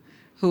people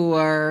who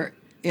are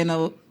in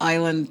an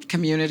island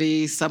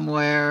community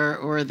somewhere,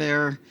 or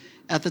they're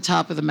at the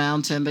top of the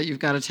mountain that you've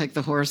got to take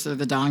the horse or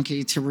the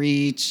donkey to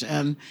reach.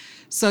 And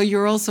so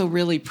you're also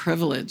really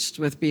privileged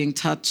with being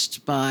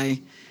touched by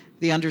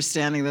the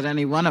understanding that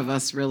any one of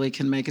us really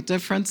can make a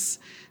difference.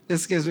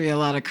 This gives me a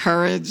lot of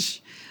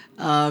courage.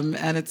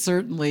 And it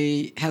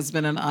certainly has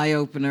been an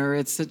eye-opener.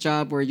 It's a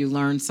job where you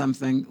learn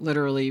something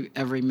literally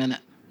every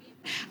minute.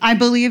 I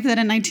believe that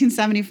in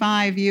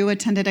 1975, you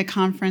attended a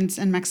conference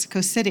in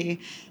Mexico City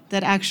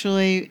that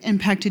actually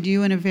impacted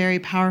you in a very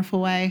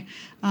powerful way.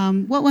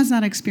 What was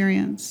that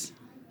experience?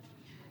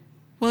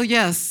 Well,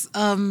 yes.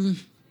 In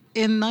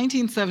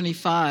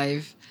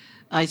 1975,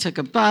 I took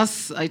a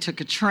bus, I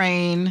took a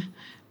train,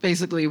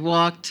 basically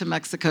walked to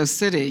Mexico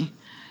City,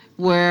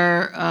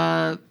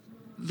 where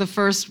the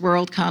first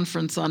World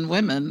Conference on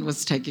Women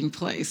was taking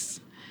place.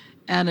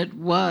 And it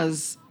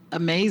was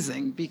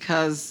amazing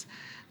because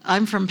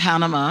I'm from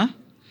Panama,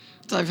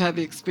 so I've had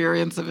the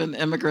experience of an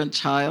immigrant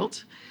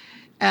child.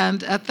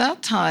 And at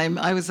that time,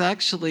 I was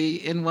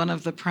actually in one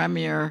of the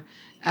premier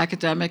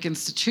academic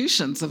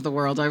institutions of the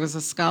world. I was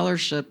a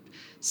scholarship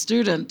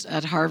student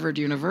at Harvard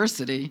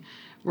University,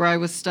 where I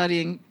was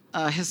studying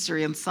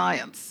history and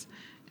science,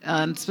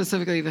 and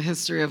specifically the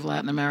history of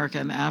Latin America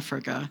and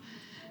Africa.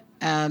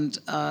 And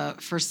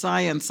for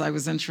science, I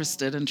was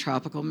interested in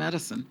tropical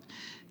medicine.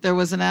 There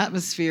was an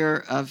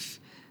atmosphere of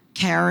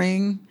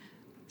caring,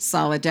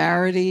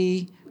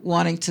 solidarity,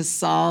 wanting to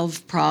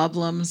solve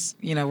problems.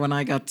 You know, when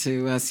I got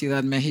to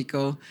Ciudad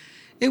Mexico,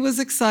 it was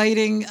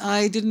exciting.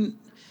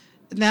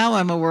 Now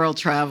I'm a world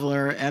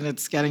traveler and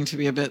it's getting to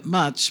be a bit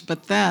much,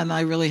 but then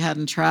I really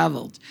hadn't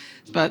traveled.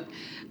 But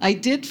I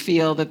did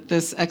feel that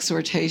this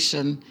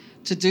exhortation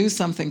to do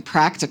something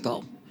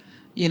practical,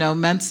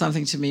 meant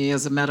something to me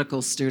as a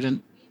medical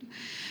student.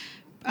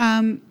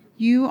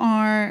 You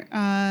are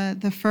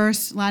the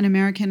first Latin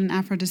American and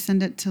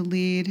Afro-descendant to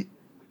lead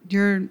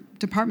your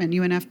department,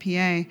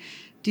 UNFPA.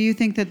 Do you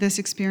think that this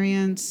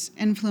experience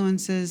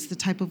influences the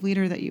type of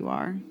leader that you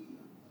are?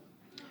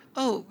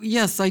 Oh,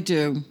 yes, I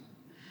do.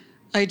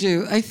 I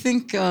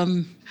think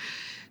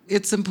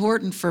it's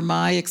important for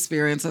my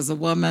experience as a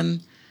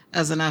woman,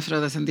 as an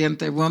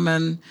Afrodescendiente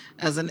woman,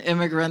 as an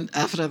immigrant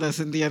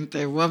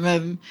Afrodescendiente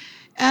woman,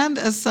 and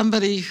as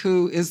somebody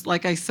who is,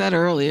 like I said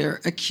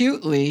earlier,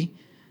 acutely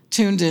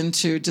tuned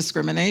into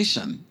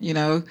discrimination.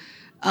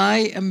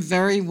 I am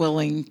very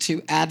willing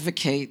to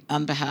advocate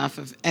on behalf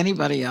of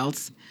anybody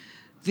else.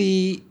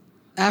 The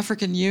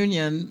African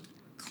Union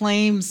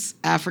claims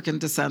African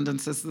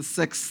descendants as the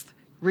sixth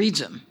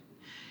region.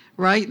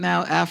 Right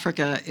now,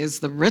 Africa is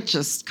the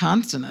richest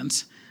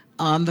continent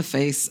on the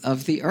face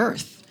of the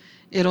earth.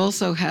 It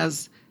also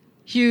has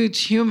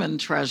huge human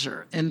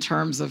treasure in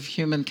terms of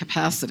human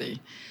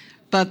capacity.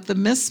 But the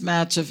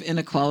mismatch of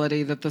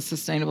inequality that the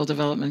Sustainable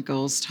Development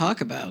Goals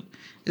talk about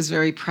is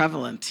very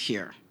prevalent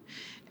here.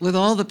 With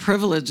all the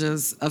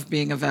privileges of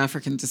being of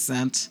African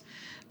descent,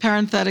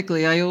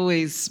 parenthetically, I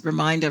always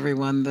remind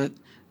everyone that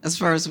as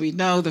far as we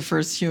know, the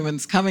first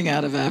humans coming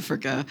out of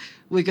Africa,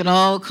 we can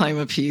all claim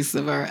a piece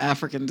of our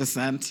African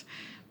descent.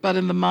 But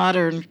in the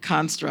modern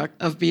construct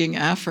of being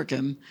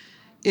African,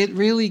 it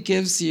really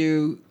gives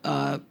you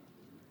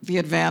the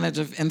advantage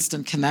of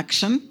instant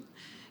connection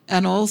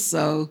and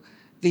also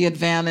the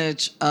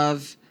advantage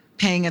of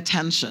paying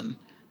attention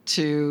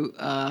to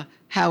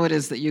how it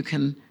is that you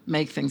can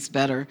make things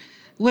better.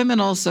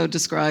 Women also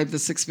describe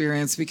this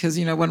experience because,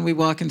 when we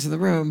walk into the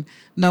room,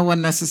 no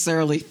one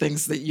necessarily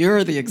thinks that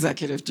you're the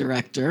executive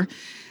director.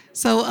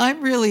 So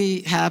I'm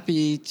really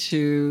happy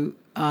to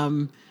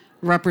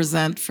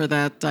represent for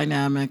that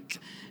dynamic.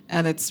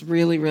 And it's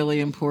really, really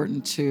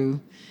important to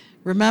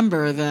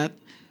remember that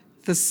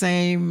the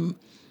same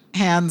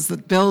hands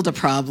that build a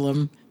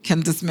problem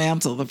can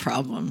dismantle the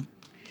problem.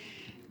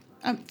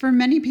 For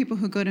many people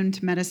who go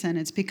into medicine,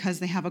 it's because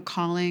they have a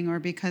calling or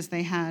because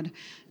they had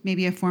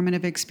maybe a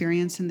formative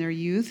experience in their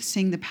youth,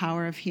 seeing the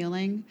power of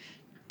healing.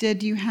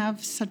 Did you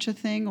have such a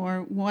thing,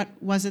 or what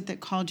was it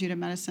that called you to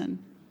medicine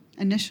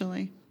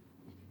initially?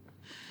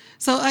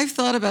 So I've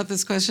thought about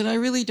this question. I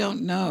really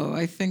don't know.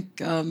 I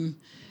think,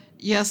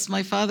 yes,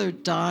 my father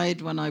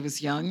died when I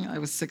was young. I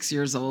was 6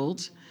 years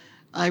old.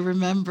 I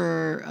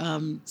remember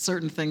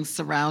certain things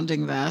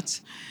surrounding that.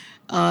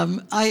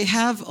 I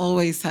have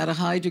always had a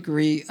high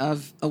degree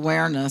of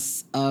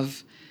awareness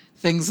of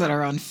things that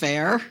are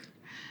unfair.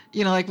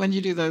 You know, like when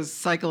you do those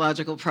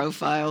psychological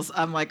profiles,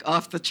 I'm like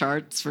off the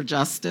charts for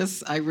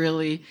justice. I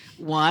really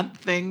want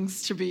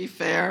things to be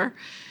fair.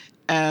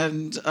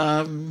 And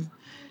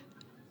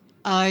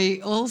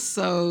I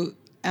also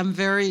am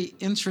very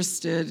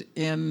interested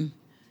in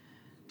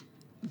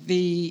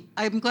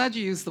I'm glad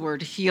you used the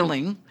word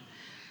healing.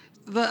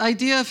 The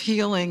idea of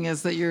healing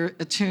is that you're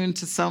attuned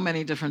to so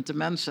many different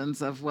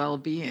dimensions of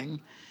well-being.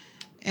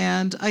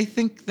 And I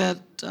think that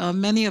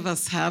many of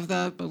us have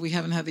that, but we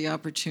haven't had the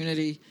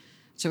opportunity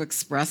to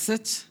express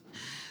it.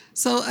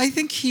 So I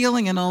think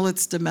healing in all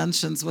its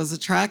dimensions was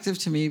attractive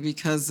to me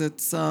because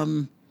it's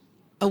a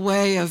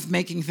way of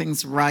making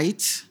things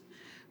right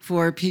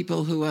for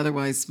people who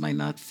otherwise might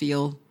not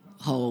feel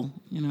whole,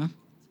 you know.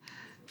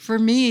 For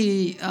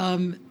me,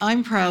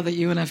 I'm proud that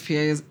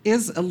UNFPA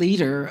is a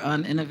leader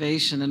on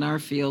innovation in our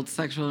field,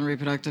 sexual and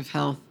reproductive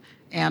health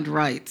and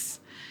rights.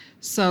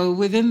 So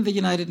within the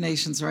United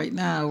Nations right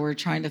now, we're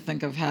trying to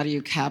think of how do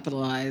you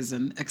capitalize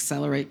and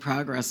accelerate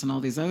progress and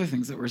all these other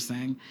things that we're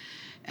saying.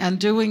 And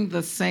doing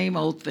the same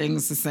old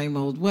things the same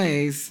old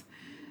ways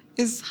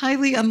is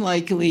highly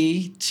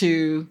unlikely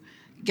to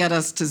get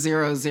us to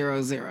 0,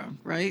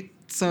 right?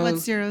 So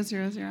What's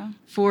 000?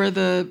 For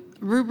the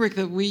rubric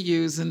that we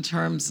use in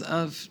terms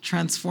of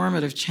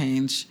transformative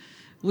change,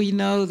 we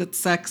know that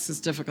sex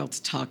is difficult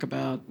to talk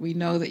about. We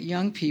know that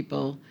young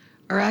people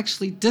are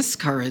actually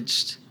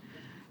discouraged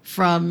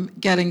from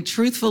getting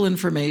truthful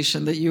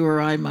information that you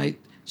or I might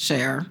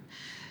share.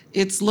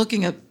 It's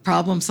looking at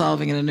problem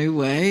solving in a new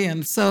way.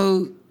 And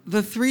so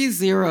the 3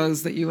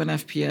 zeros that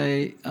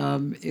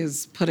UNFPA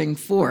is putting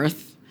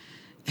forth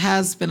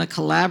has been a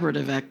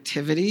collaborative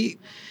activity.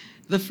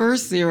 The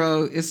first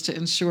 0 is to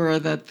ensure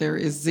that there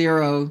is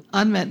 0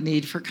 unmet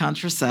need for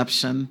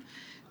contraception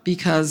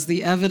because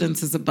the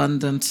evidence is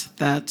abundant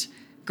that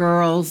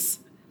girls,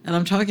 and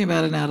I'm talking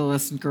about an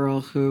adolescent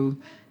girl who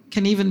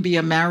can even be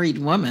a married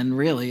woman,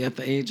 really, at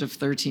the age of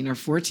 13 or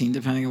 14,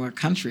 depending on what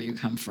country you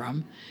come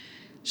from,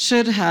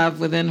 should have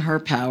within her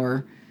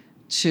power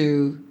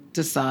to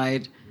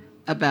decide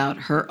about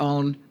her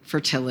own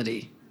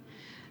fertility.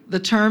 The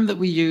term that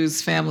we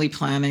use, family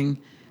planning,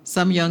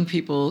 some young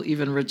people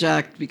even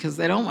reject because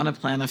they don't want to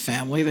plan a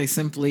family. They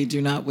simply do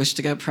not wish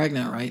to get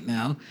pregnant right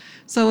now.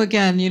 So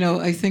again, you know,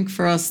 I think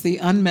for us, the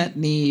unmet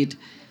need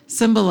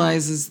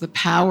symbolizes the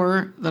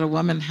power that a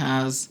woman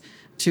has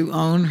to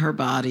own her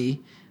body,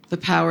 the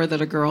power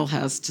that a girl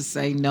has to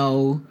say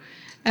no,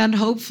 and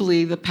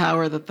hopefully the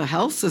power that the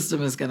health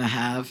system is going to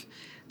have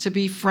to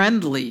be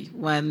friendly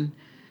when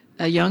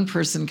a young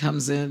person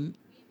comes in.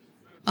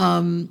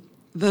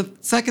 The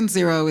second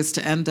 0 is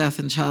to end death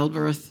in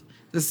childbirth.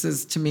 This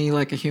is, to me,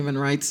 like a human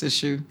rights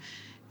issue.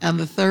 And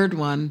the third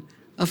one,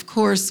 of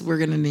course, we're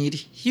going to need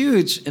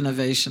huge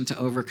innovation to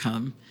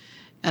overcome,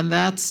 and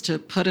that's to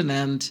put an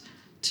end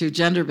to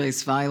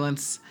gender-based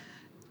violence.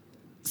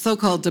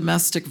 So-called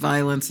domestic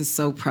violence is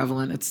so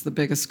prevalent. It's the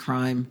biggest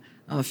crime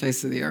on the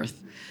face of the earth.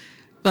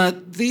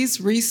 But these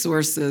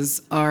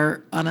resources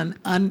are on an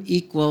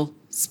unequal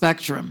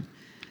spectrum.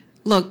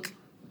 Look,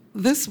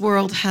 this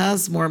world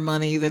has more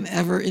money than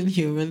ever in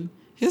human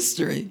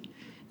history.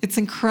 It's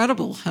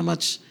incredible how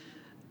much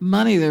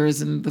money there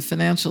is in the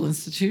financial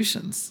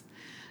institutions.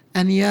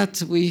 And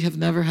yet we have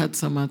never had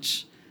so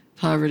much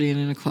poverty and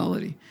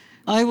inequality.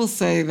 I will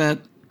say that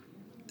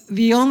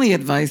the only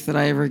advice that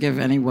I ever give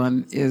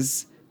anyone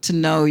is to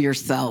know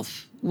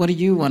yourself. What do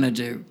you want to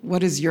do?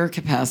 What is your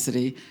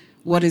capacity?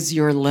 What is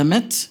your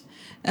limit?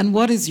 And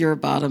what is your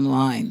bottom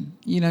line?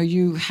 You know,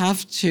 you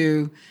have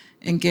to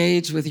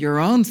engage with your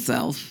own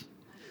self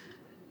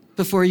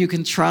before you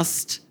can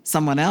trust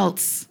someone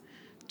else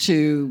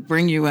to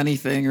bring you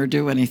anything or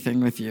do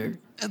anything with you.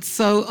 And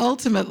so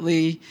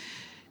ultimately,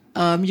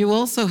 you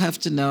also have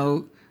to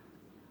know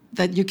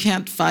that you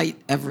can't fight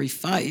every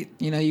fight.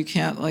 You know, you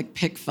can't like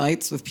pick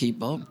fights with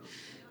people.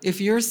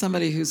 If you're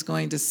somebody who's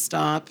going to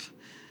stop,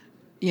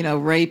 you know,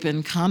 rape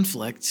and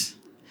conflict,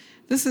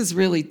 this is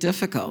really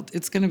difficult.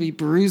 It's going to be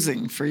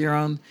bruising for your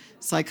own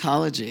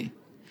psychology.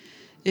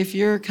 If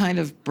you're kind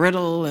of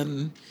brittle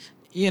and,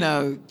 you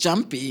know,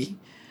 jumpy,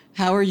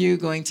 how are you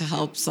going to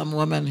help some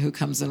woman who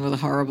comes in with a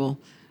horrible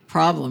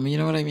problem? You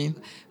know what I mean?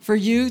 For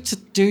you to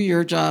do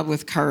your job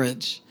with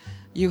courage,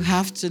 you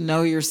have to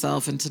know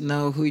yourself and to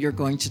know who you're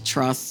going to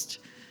trust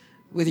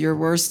with your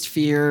worst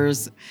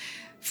fears.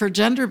 For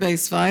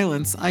gender-based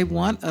violence, I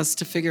want us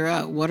to figure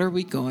out what are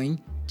we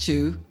going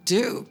to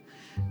do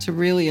to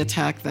really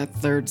attack that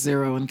third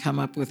 0 and come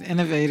up with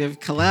innovative,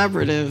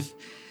 collaborative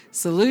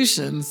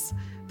solutions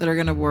that are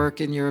going to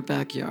work in your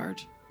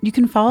backyard. You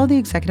can follow the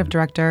executive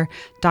director,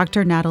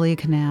 Dr. Natalie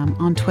Kanam,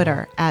 on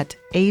Twitter at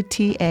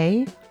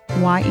ATAYESHE.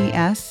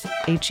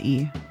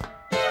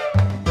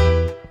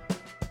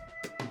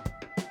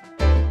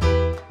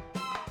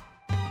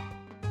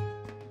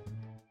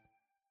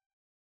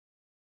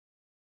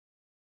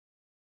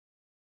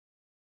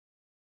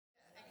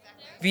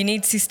 We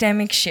need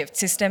systemic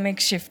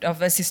shift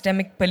of a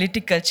systemic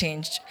political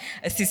change,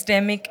 a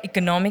systemic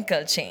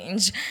economical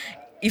change,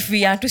 if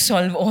we are to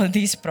solve all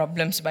these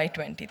problems by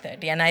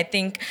 2030. And I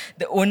think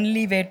the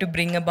only way to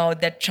bring about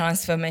that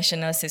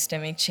transformational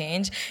systemic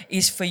change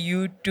is for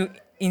you to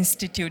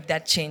institute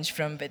that change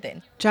from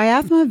within.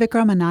 Jayathma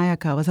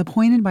Vikramanayake was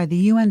appointed by the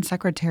UN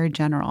Secretary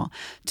General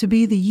to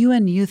be the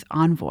UN Youth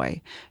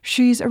Envoy.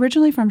 She's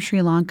originally from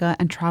Sri Lanka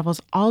and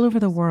travels all over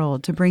the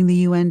world to bring the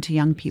UN to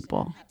young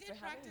people.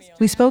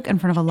 We spoke in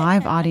front of a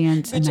live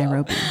audience in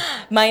Nairobi.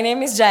 My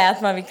name is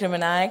Jayathma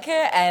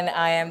Vikramanayake, and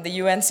I am the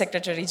UN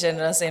Secretary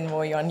General's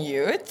Envoy on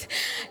Youth.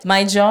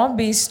 My job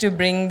is to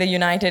bring the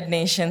United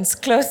Nations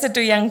closer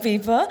to young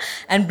people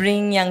and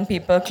bring young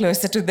people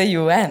closer to the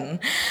UN.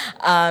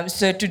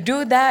 So to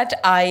do that,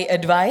 I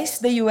advise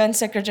the UN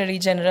Secretary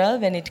General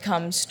when it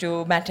comes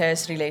to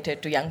matters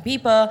related to young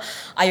people.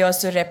 I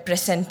also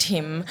represent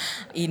him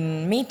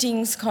in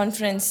meetings,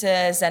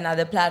 conferences, and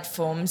other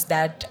platforms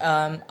that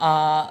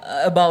are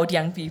about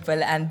young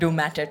people and do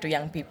matter to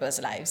young people's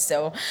lives.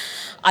 So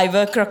I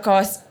work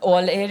across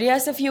all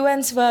areas of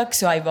UN's work.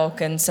 So I work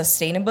on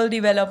sustainable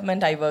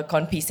development, I work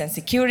on peace and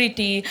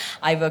security,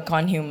 I work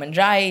on human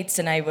rights,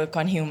 and I work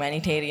on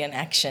humanitarian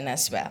action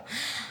as well.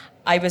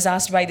 I was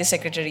asked by the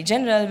Secretary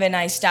General when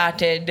I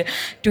started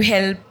to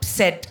help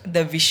set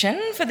the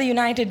vision for the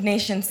United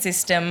Nations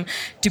system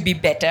to be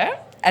better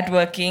at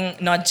working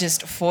not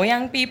just for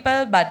young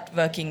people, but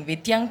working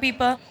with young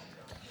people.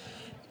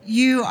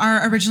 You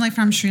are originally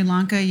from Sri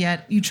Lanka,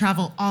 yet you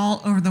travel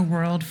all over the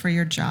world for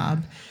your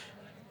job.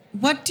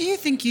 What do you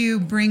think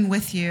you bring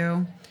with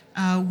you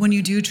when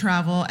you do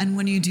travel and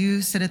when you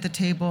do sit at the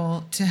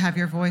table to have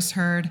your voice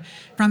heard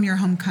from your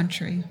home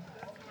country?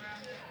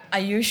 I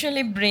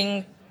usually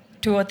bring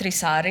 2 or 3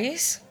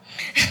 saris.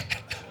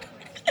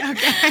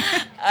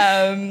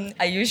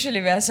 I usually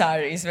wear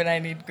saris when I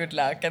need good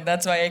luck, and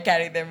that's why I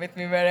carry them with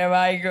me wherever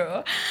I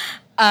go.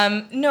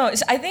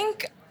 I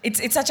think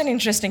it's such an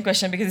interesting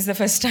question because it's the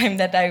first time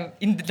that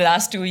in the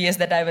last 2 years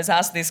that I was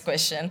asked this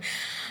question.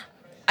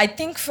 I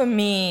think for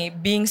me,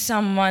 being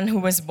someone who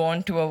was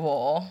born to a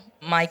war,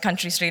 my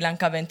country, Sri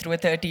Lanka, went through a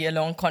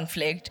 30-year-long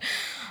conflict.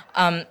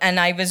 And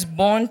I was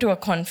born to a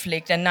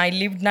conflict, and I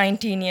lived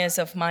 19 years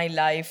of my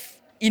life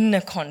in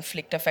a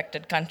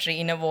conflict-affected country,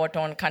 in a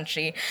war-torn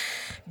country,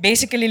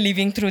 basically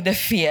living through the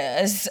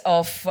fears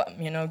of,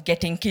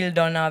 getting killed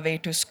on our way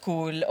to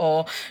school,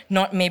 or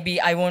not. Maybe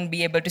I won't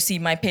be able to see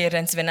my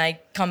parents when I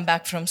come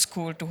back from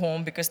school to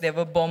home because there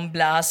were bomb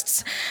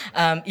blasts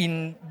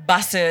in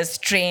buses,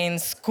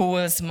 trains,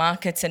 schools,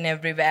 markets, and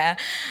everywhere.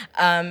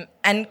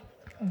 And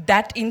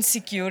that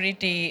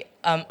insecurity,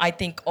 I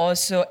think,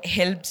 also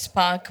helped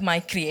spark my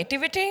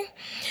creativity.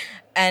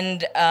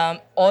 And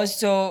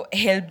also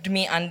helped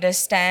me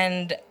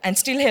understand, and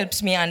still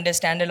helps me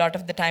understand a lot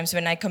of the times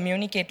when I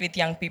communicate with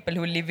young people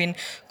who live in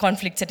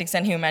conflict settings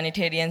and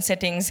humanitarian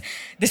settings,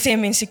 the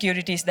same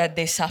insecurities that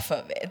they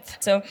suffer with.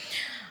 So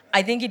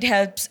I think it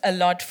helps a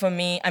lot for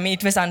me. I mean,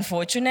 it was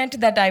unfortunate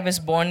that I was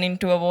born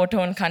into a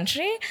war-torn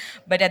country,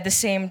 but at the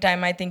same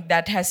time, I think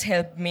that has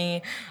helped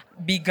me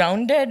be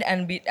grounded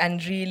and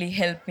really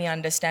help me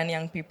understand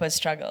young people's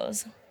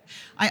struggles.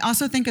 I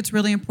also think it's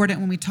really important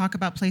when we talk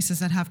about places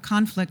that have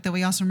conflict that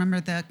we also remember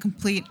the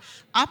complete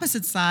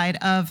opposite side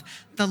of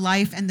the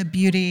life and the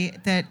beauty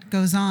that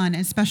goes on,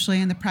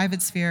 especially in the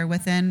private sphere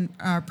within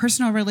our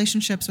personal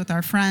relationships with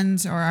our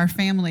friends or our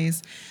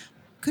families.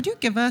 Could you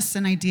give us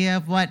an idea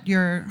of what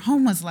your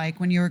home was like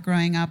when you were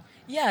growing up?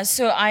 Yeah,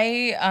 so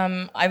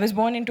I was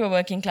born into a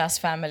working class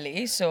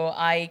family. So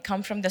I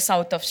come from the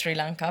south of Sri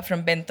Lanka,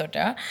 from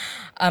Bentota.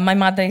 My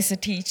mother is a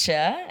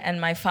teacher and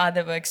my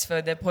father works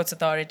for the Ports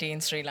Authority in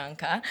Sri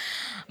Lanka.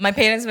 My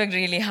parents worked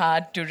really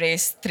hard to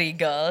raise 3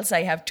 girls.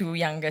 I have 2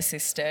 younger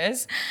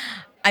sisters.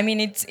 I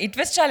mean, it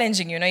was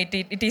challenging,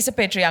 it is a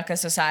patriarchal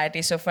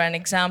society. So for an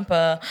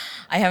example,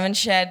 I haven't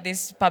shared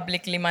this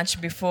publicly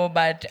much before,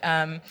 but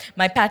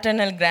my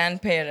paternal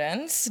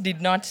grandparents did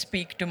not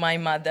speak to my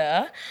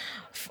mother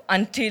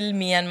until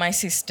me and my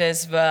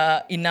sisters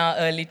were in our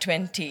early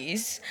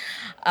 20s,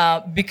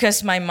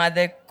 because my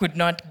mother could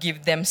not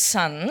give them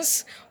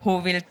sons who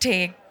will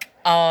take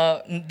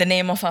the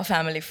name of our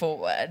family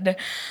forward.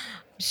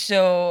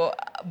 So,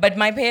 but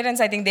my parents,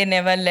 I think they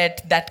never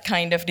let that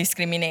kind of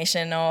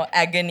discrimination or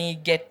agony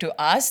get to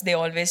us. They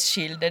always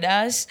shielded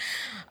us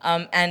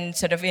and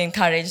sort of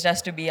encouraged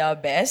us to be our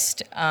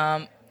best.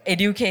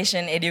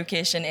 Education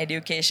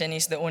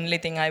is the only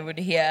thing I would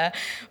hear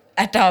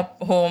at our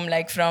home,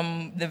 like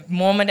from the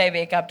moment I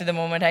wake up to the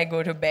moment I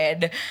go to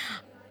bed.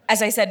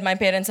 as I said, my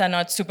parents are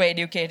not super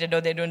educated,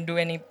 or they don't do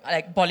any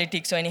like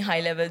politics or any high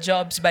level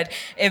jobs. But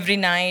every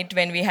night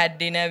when we had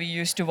dinner, we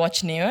used to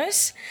watch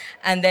news,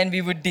 and then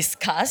we would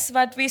discuss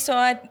what we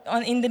saw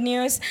in the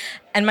news.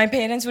 And my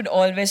parents would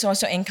always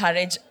also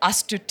encourage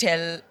us to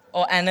tell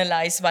or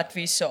analyze what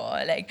we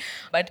saw.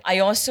 But I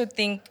also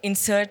think in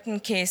certain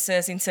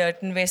cases, in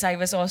certain ways, I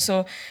was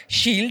also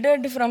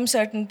shielded from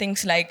certain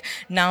things. Like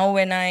now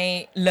when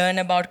I learn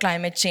about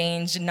climate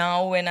change,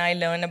 now when I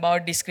learn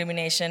about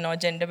discrimination or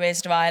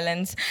gender-based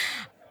violence,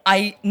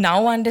 I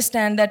now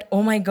understand that,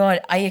 oh my God,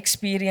 I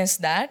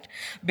experienced that.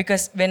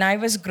 Because when I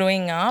was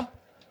growing up,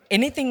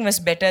 anything was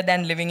better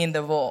than living in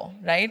the war,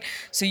 right?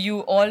 So you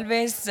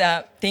always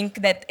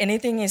think that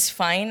anything is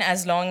fine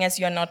as long as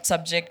you're not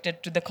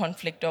subjected to the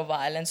conflict or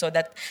violence, or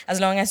that as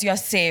long as you're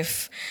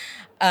safe.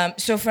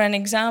 So for an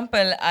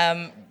example,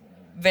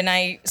 when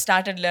I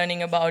started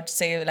learning about,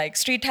 say, like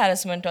street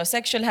harassment or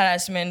sexual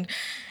harassment,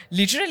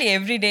 literally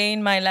every day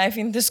in my life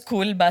in the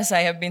school bus,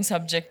 I have been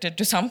subjected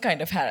to some kind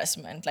of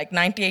harassment. Like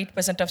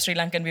 98% of Sri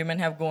Lankan women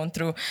have gone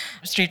through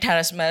street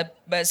harassment,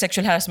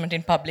 sexual harassment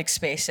in public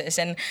spaces.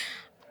 And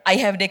I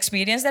have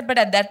experienced that, but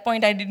at that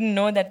point I didn't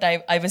know that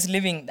I was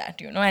living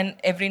that, And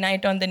every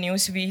night on the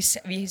news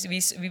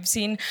we've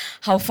seen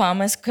how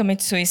farmers commit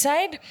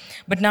suicide,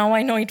 but now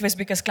I know it was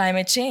because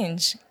climate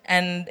change,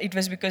 and it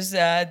was because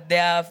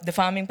the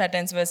farming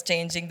patterns was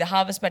changing, the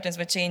harvest patterns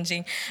were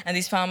changing, and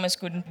these farmers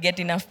couldn't get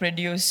enough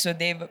produce, so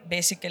they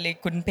basically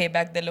couldn't pay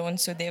back the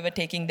loans, so they were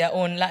taking their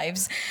own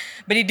lives.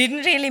 But it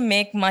didn't really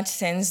make much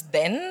sense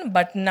then.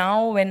 But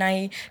now when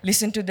I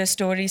listen to the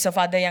stories of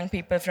other young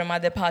people from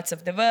other parts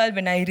of the world,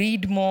 when I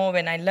read more,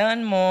 when I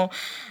learn more,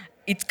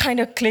 it kind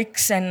of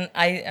clicks, and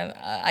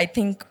I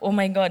think, oh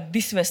my God,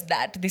 this was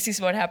that. This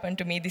is what happened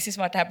to me. This is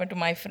what happened to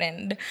my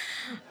friend.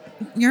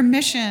 Your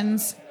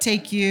missions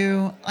take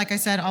you, like I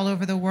said, all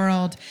over the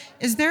world.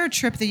 Is there a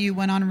trip that you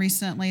went on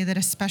recently that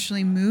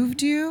especially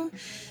moved you,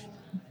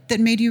 that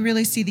made you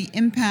really see the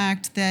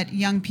impact that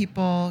young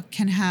people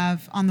can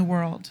have on the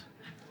world?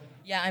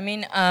 Yeah, I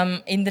mean,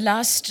 in the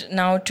last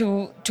now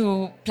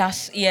two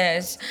plus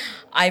years,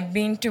 I've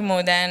been to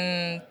more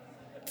than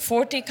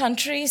 40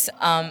 countries,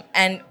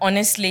 and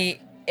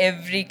honestly,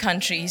 every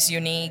country is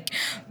unique,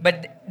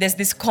 but there's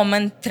this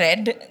common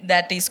thread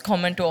that is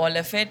common to all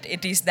of it.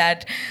 It is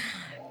that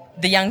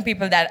the young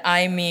people that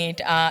I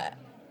meet are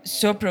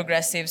so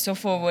progressive, so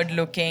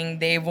forward-looking.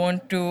 They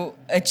want to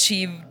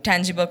achieve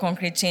tangible,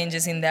 concrete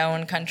changes in their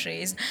own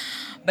countries.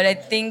 But I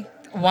think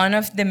one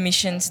of the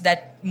missions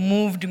that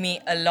moved me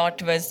a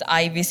lot was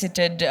I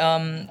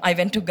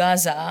went to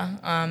Gaza,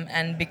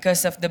 and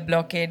because of the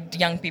blockade,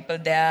 young people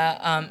there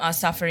are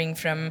suffering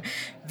from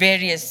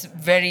various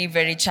very,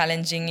 very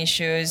challenging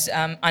issues,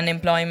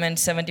 unemployment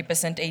 70%,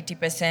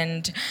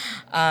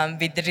 80%,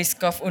 with the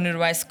risk of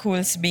UNRWA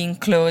schools being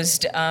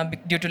closed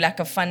due to lack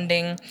of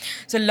funding.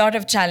 So a lot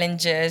of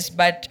challenges,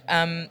 but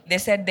they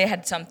said they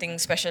had something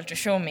special to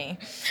show me.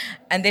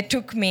 And they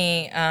took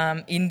me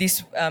in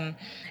this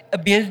a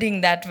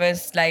building that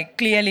was like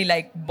clearly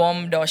like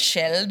bombed or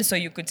shelled, so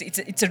you could see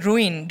it's a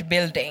ruined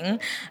building,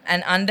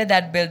 and under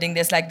that building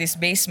there's like this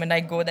basement. I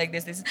go like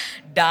this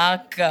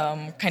dark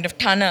kind of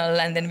tunnel,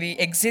 and then we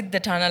exit the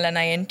tunnel and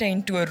I enter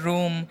into a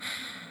room,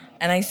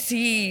 and I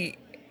see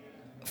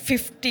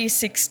 50,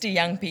 60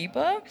 young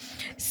people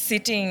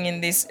sitting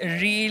in this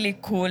really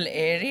cool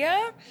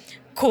area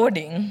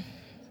coding.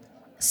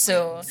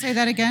 So say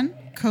that again.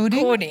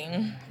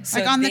 Coding. So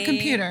like on the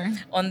computer.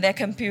 On their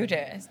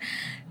computers.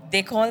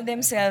 They call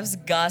themselves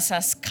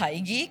Gaza Sky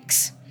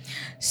Geeks.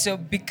 So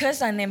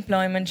because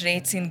unemployment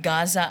rates in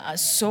Gaza are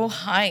so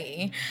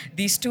high,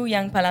 these two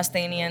young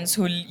Palestinians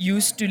who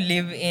used to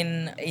live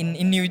in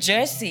New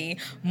Jersey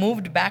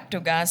moved back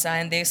to Gaza,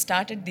 and they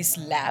started this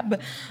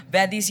lab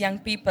where these young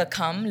people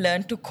come,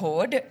 learn to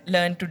code,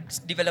 learn to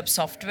develop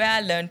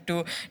software, learn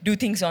to do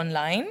things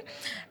online,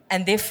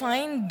 and they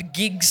find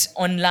gigs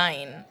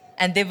online.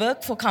 And they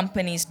work for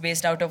companies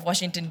based out of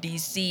Washington,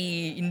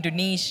 D.C.,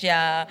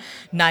 Indonesia,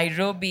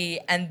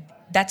 Nairobi, and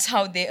that's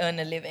how they earn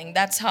a living.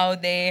 That's how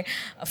they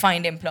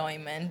find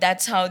employment.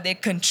 That's how they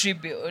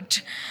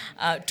contribute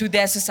to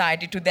their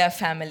society, to their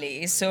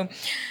families. So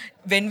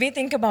when we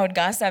think about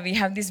Gaza, we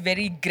have this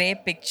very grey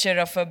picture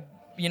of a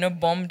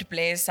bombed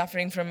place,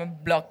 suffering from a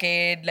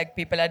blockade, like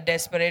people are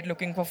desperate,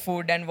 looking for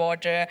food and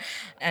water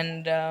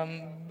and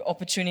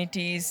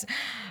opportunities.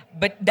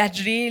 But that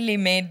really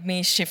made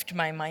me shift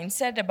my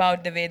mindset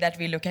about the way that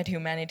we look at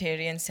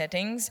humanitarian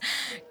settings,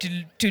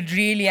 to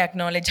really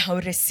acknowledge how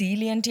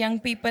resilient young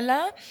people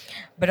are,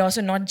 but also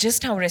not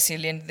just how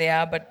resilient they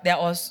are, but they're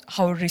also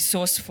how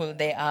resourceful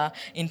they are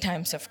in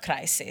times of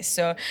crisis.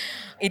 So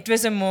it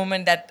was a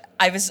moment that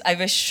I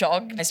was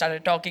shocked. I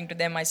started talking to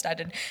them. I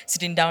started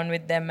sitting down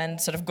with them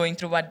and sort of going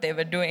through what they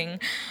were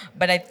doing.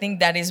 But I think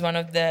that is one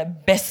of the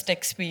best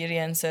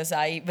experiences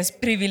I was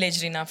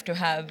privileged enough to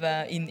have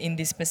in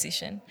this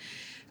position.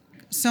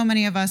 So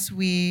many of us,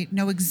 we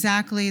know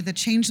exactly the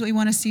change that we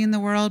want to see in the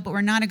world, but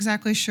we're not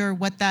exactly sure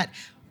what that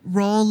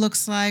role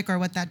looks like or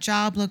what that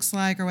job looks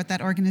like or what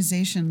that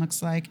organization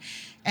looks like.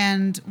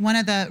 And one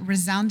of the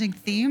resounding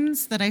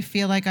themes that I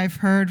feel like I've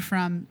heard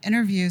from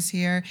interviews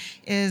here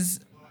is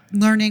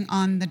learning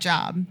on the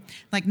job.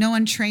 Like no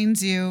one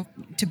trains you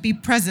to be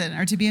president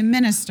or to be a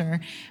minister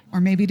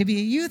or maybe to be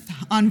a youth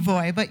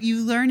envoy, but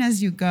you learn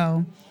as you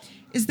go.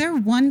 Is there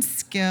one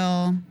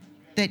skill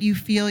that you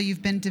feel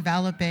you've been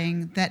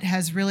developing that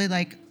has really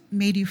like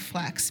made you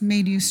flex,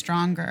 made you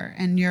stronger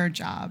in your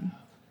job?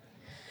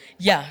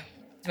 Yeah.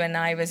 When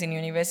I was in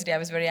university, I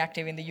was very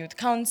active in the youth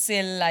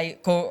council. I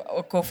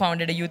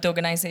co-founded a youth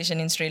organization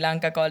in Sri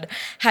Lanka called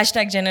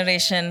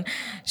 #Generation.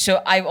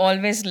 So I've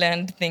always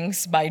learned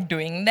things by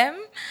doing them.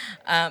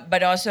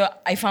 But also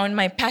I found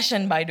my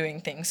passion by doing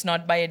things,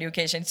 not by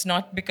education. It's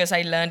not because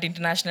I learned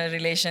international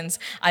relations,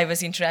 I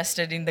was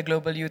interested in the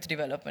global youth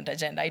development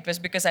agenda. It was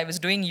because I was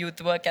doing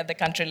youth work at the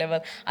country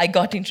level, I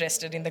got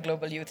interested in the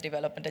global youth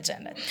development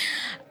agenda.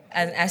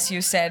 And as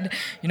you said,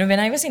 when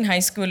I was in high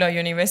school or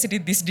university,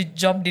 this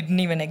job didn't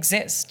even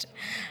exist.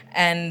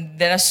 And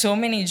there are so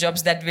many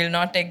jobs that will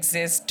not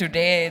exist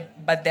today,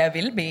 but there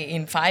will be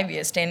in 5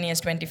 years, 10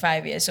 years,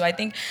 25 years. So I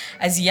think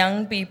as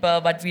young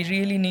people, what we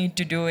really need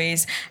to do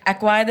is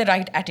acquire the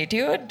right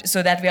attitude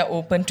so that we are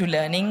open to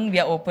learning, we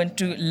are open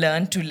to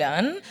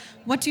learn.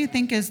 What do you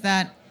think is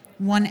that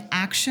one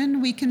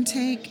action we can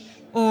take,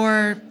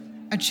 or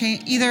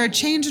either a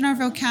change in our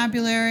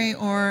vocabulary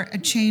or a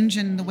change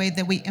in the way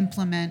that we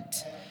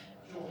implement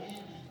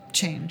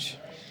change?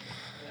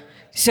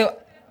 So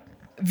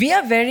we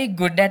are very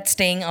good at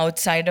staying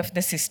outside of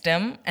the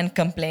system and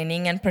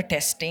complaining and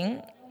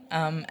protesting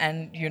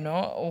and,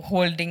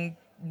 holding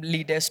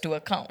leaders to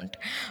account.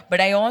 But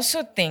I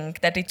also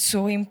think that it's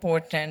so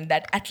important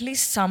that at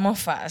least some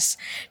of us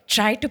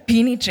try to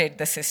penetrate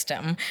the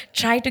system,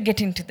 try to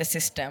get into the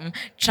system,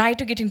 try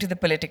to get into the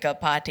political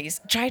parties,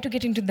 try to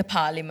get into the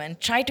parliament,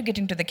 try to get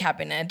into the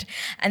cabinet,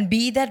 and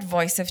be that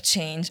voice of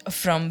change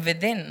from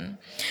within.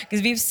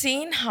 Because we've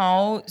seen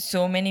how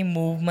so many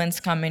movements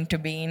come into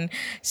being,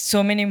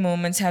 so many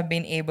movements have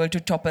been able to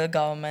topple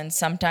governments,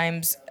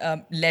 sometimes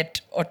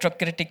let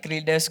autocratic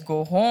leaders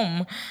go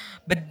home.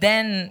 But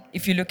then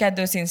if you look at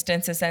those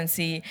instances and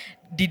see,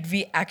 did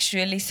we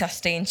actually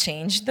sustain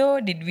change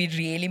though? Did we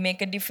really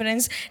make a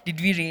difference?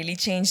 Did we really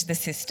change the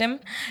system?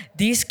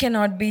 These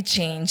cannot be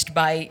changed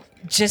by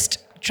just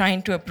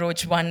trying to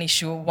approach one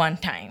issue one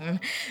time.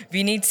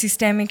 We need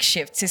systemic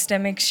shift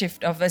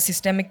of a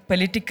systemic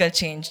political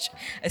change,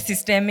 a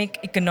systemic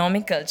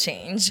economical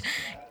change,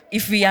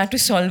 if we are to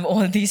solve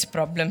all these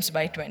problems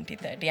by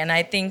 2030. And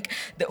I think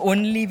the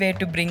only way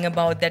to bring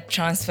about that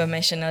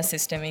transformational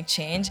systemic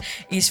change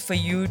is for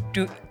you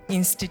to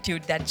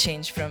institute that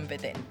change from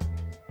within.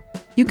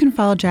 You can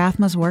follow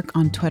Jayathma's work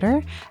on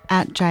Twitter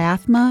at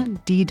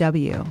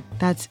JayathmaDW.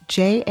 That's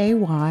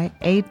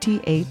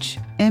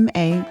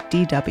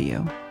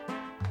JAYATHMADW.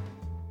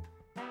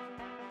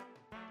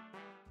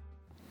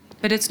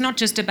 But it's not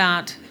just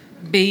about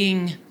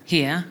being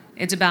here,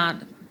 it's about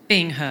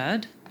being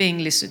heard, being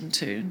listened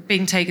to,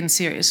 being taken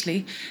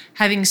seriously,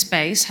 having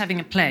space, having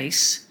a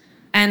place,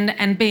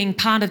 and being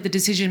part of the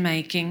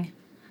decision-making,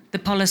 the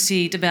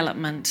policy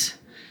development,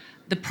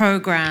 the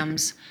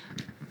programs,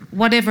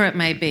 whatever it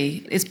may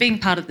be. It's being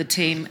part of the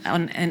team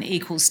on an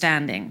equal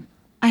standing.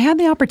 I had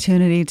the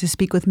opportunity to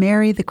speak with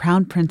Mary, the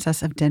Crown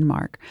Princess of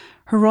Denmark.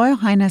 Her Royal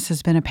Highness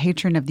has been a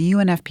patron of the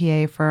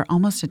UNFPA for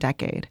almost a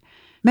decade.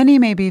 Many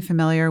may be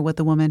familiar with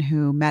the woman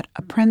who met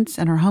a prince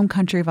in her home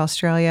country of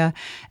Australia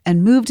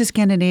and moved to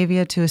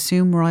Scandinavia to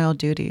assume royal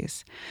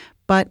duties.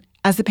 But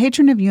as the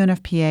patron of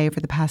UNFPA for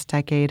the past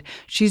decade,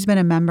 she's been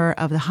a member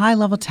of the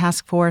high-level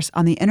task force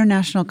on the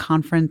International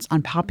Conference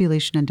on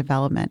Population and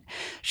Development.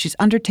 She's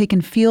undertaken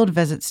field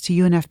visits to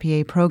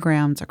UNFPA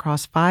programs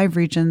across 5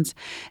 regions,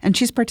 and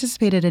she's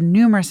participated in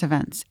numerous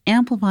events,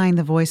 amplifying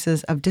the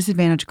voices of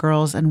disadvantaged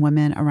girls and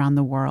women around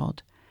the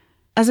world.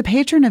 As a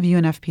patron of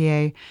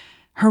UNFPA,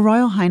 Her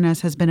Royal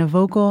Highness has been a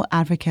vocal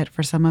advocate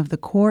for some of the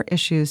core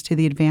issues to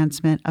the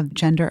advancement of the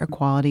gender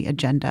equality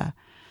agenda,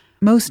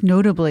 most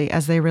notably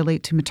as they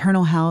relate to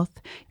maternal health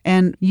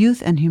and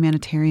youth and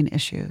humanitarian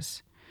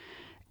issues.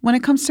 When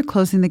it comes to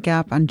closing the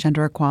gap on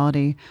gender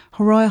equality,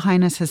 Her Royal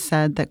Highness has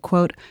said that,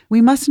 quote, "We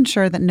must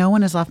ensure that no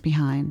one is left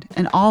behind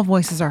and all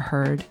voices are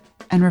heard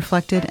and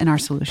reflected in our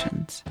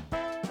solutions."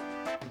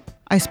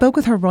 I spoke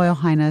with Her Royal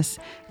Highness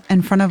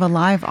in front of a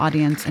live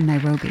audience in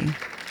Nairobi.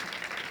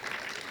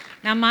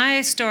 Now,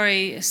 my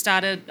story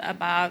started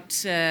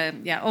about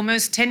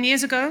almost 10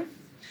 years ago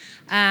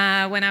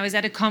when I was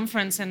at a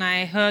conference and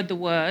I heard the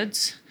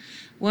words,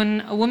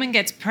 "When a woman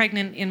gets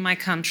pregnant in my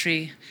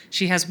country,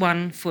 she has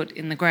one foot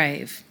in the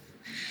grave."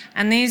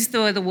 And these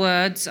were the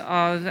words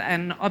of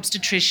an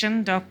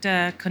obstetrician,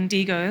 Dr.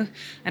 Kondigo,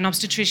 an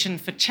obstetrician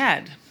for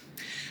Chad.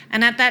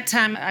 And at that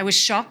time, I was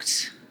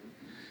shocked,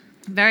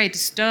 very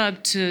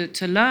disturbed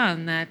to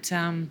learn that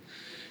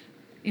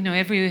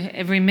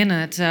every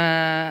minute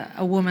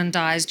a woman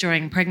dies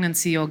during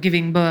pregnancy or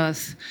giving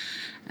birth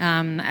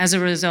as a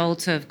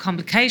result of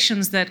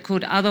complications that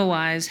could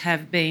otherwise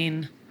have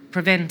been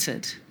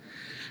prevented.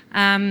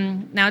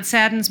 Now, it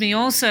saddens me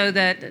also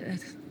that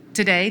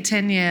today,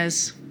 10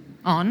 years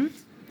on,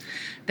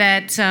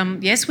 that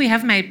yes, we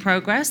have made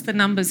progress, the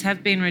numbers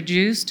have been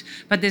reduced,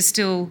 but there's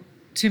still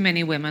too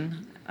many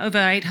women, over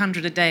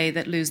 800 a day,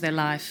 that lose their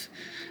life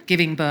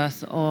giving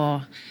birth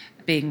or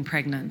being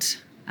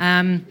pregnant.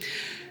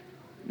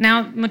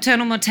 Now,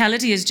 maternal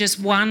mortality is just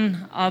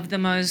one of the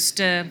most,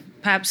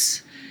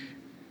 perhaps,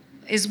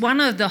 is one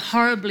of the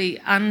horribly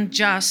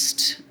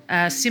unjust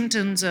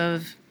symptoms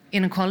of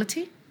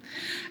inequality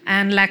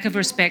and lack of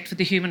respect for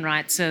the human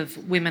rights of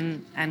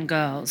women and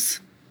girls.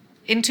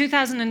 In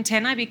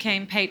 2010, I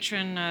became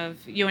patron of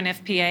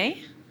UNFPA.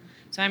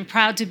 So I'm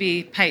proud to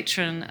be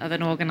patron of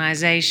an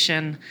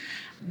organization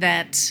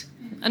that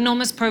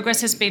enormous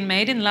progress has been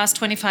made in the last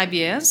 25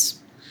 years.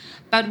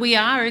 But we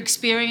are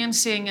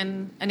experiencing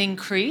an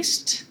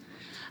increased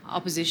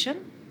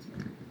opposition,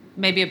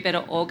 maybe a better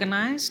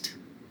organized,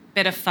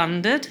 better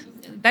funded.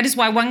 That is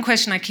why one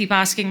question I keep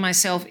asking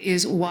myself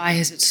is, why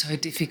is it so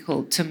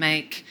difficult to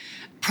make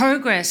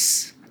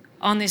progress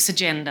on this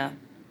agenda?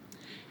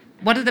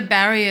 What are the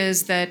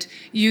barriers that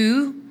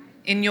you,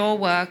 in your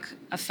work,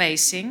 are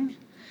facing?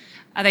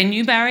 Are they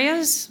new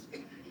barriers?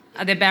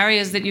 Are there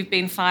barriers that you've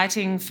been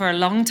fighting for a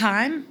long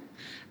time?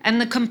 And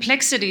the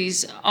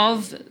complexities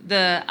of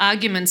the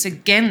arguments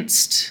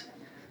against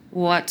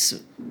what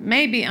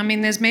maybe, I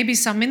mean, there's maybe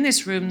some in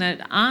this room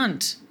that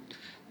aren't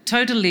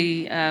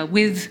totally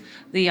with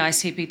the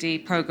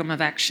ICPD program of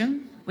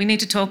action. We need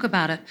to talk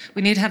about it.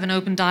 We need to have an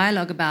open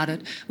dialogue about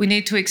it. We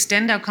need to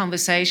extend our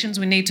conversations.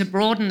 We need to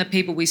broaden the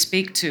people we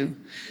speak to,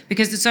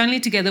 because it's only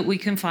together we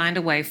can find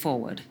a way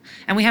forward.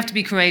 And we have to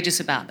be courageous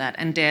about that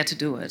and dare to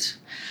do it.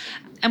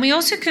 And we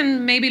also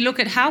can maybe look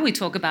at how we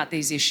talk about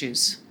these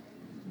issues.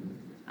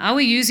 Are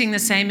we using the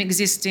same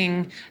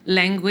existing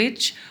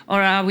language,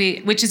 or are we,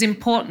 which is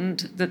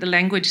important that the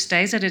language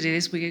stays as it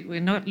is,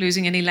 we're not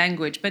losing any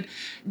language, but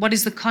what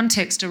is the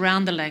context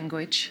around the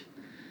language?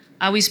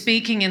 Are we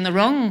speaking in the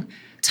wrong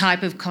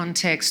type of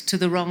context to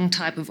the wrong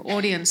type of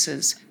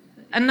audiences?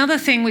 Another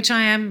thing which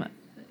I am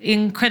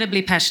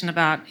incredibly passionate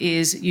about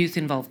is youth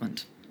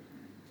involvement.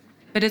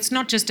 But it's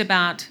not just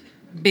about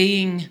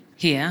being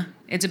here,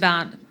 it's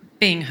about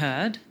being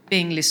heard,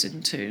 being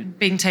listened to,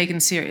 being taken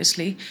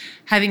seriously,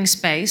 having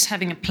space,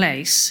 having a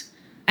place,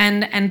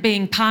 and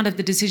being part of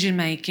the decision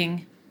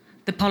making,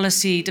 the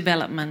policy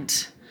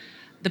development,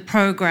 the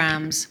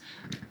programs,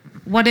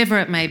 whatever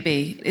it may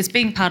be. It's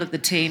being part of the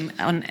team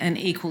on an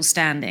equal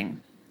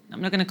standing. I'm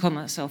not going to call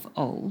myself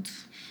old,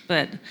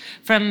 but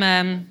from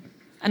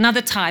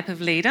another type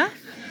of leader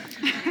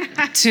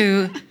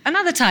to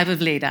another type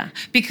of leader,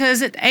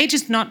 because age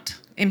is not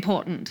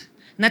important.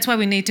 And that's why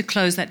we need to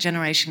close that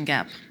generation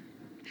gap.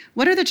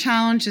 What are the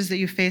challenges that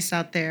you face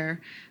out there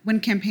when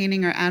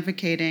campaigning or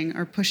advocating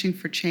or pushing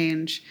for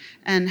change?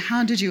 And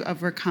how did you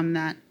overcome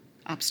that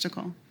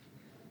obstacle?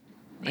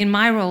 In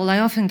my role, I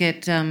often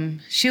get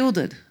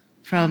shielded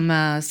from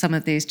some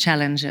of these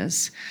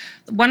challenges.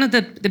 One of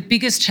the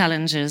biggest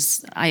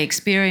challenges I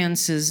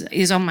experience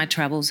is on my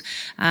travels.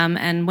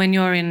 And when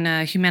you're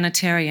in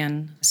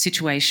humanitarian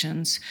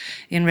situations,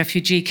 in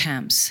refugee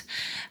camps,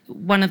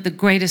 one of the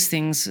greatest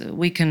things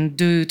we can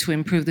do to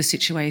improve the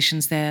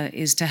situations there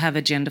is to have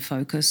a gender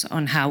focus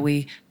on how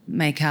we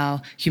make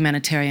our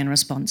humanitarian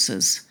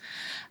responses.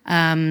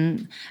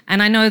 And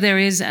I know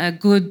there's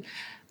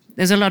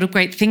a lot of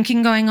great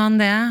thinking going on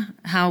there,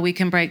 how we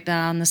can break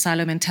down the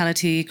silo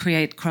mentality,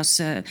 create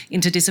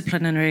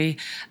interdisciplinary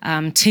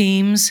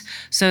teams,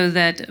 so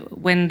that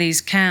when these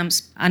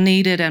camps are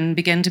needed and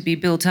begin to be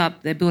built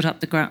up, they're built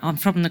up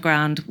from the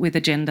ground with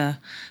a gender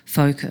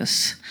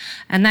focus.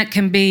 And that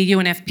can be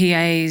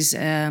UNFPA's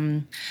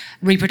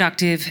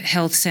reproductive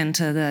health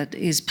centre that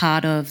is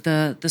part of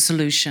the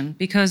solution,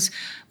 because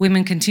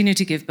women continue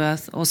to give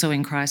birth also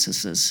in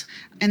crises.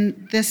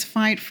 And this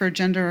fight for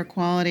gender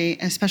equality,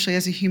 especially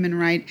as a human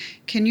right,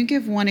 can you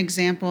give one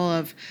example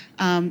of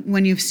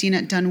when you've seen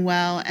it done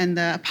well and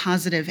the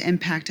positive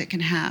impact it can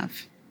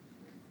have?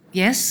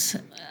 Yes,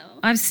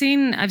 I've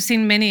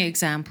seen many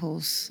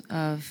examples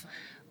of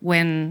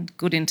when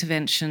good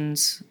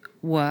interventions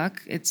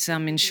work. It's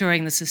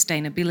ensuring the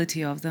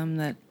sustainability of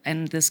them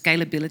and the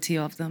scalability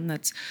of them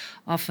that's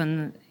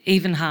often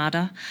even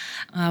harder.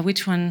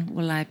 Which one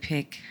will I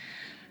pick?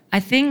 I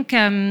think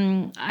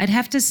I'd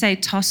have to say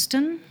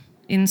Tostan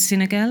in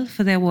Senegal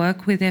for their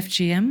work with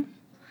FGM.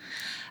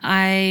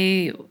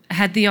 I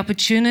had the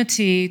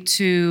opportunity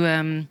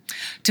to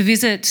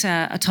visit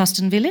a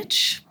Tostan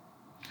village.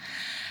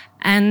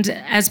 And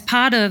as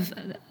part of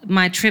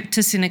my trip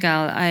to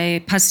Senegal,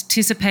 I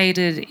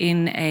participated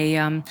in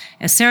a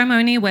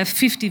ceremony where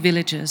 50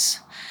 villagers,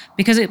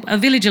 because a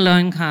village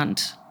alone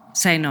can't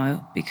say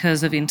no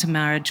because of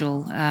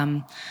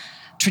intermarriageal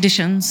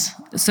traditions.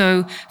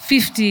 So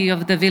 50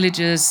 of the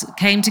villagers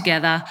came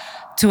together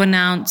to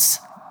announce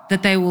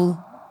that they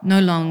will no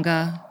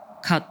longer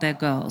cut their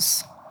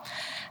girls.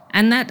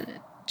 And that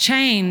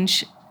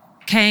change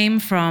came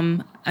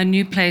from a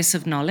new place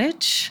of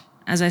knowledge,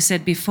 as I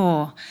said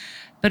before,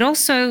 but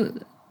also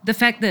the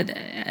fact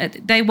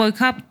that they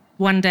woke up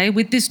one day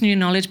with this new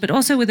knowledge, but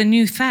also with a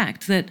new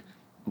fact that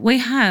we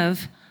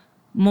have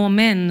more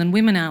men than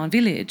women in our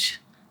village.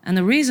 And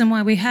the reason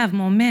why we have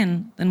more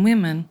men than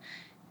women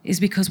is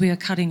because we are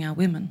cutting our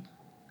women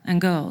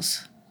and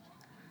girls.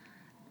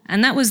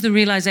 And that was the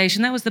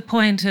realization, that was the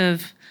point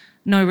of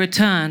no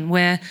return,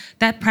 where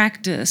that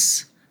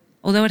practice,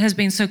 although it has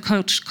been so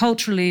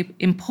culturally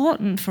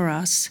important for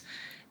us,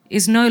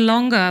 is no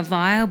longer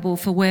viable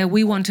for where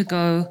we want to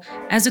go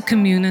as a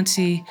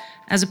community,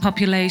 as a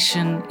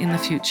population in the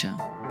future.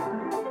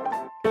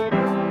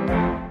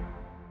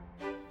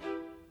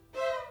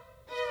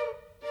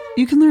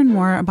 You can learn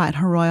more about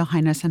Her Royal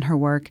Highness and her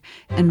work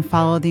and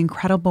follow the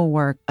incredible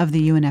work of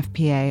the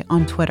UNFPA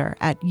on Twitter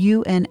at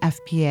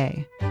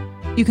UNFPA.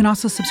 You can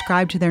also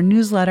subscribe to their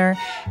newsletter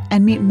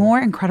and meet more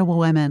incredible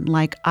women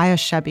like Aya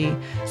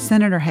Shebi,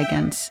 Senator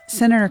Higgins,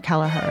 Senator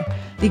Kelleher,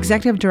 the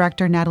Executive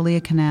Director Natalia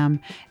Kanam,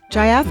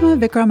 Jayathma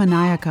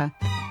Vikramanayaka,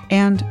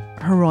 and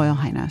Her Royal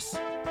Highness.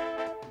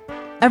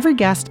 Every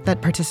guest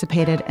that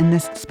participated in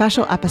this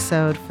special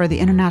episode for the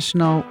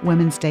International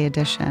Women's Day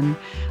edition,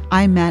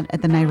 I met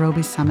at the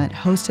Nairobi Summit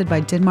hosted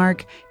by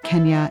Denmark,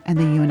 Kenya, and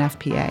the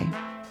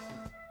UNFPA.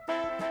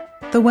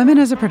 The Women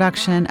is a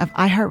production of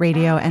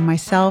iHeartRadio and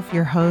myself,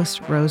 your host,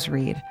 Rose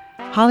Reed.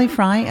 Holly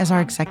Fry is our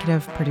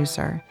executive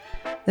producer.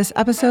 This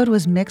episode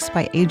was mixed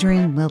by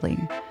Adrian Lilly.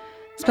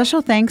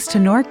 Special thanks to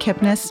Nora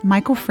Kipnis,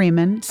 Michael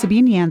Freeman,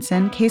 Sabine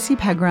Jansen, Casey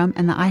Pegram,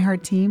 and the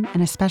iHeart team,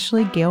 and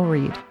especially Gail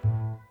Reed.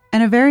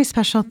 And a very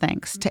special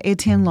thanks to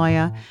Etienne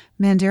Loya,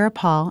 Mandira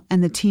Paul,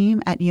 and the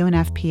team at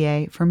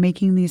UNFPA for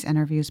making these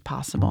interviews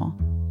possible.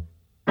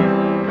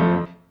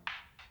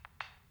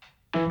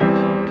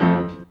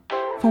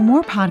 For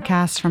more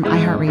podcasts from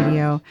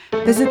iHeartRadio,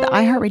 visit the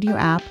iHeartRadio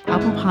app,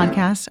 Apple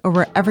Podcasts, or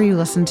wherever you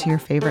listen to your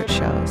favorite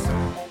shows.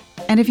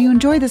 And if you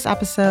enjoyed this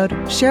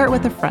episode, share it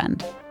with a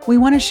friend. We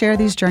want to share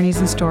these journeys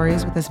and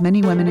stories with as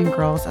many women and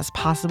girls as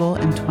possible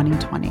in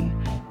 2020.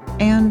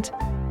 And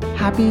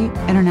happy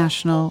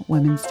International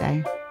Women's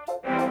Day.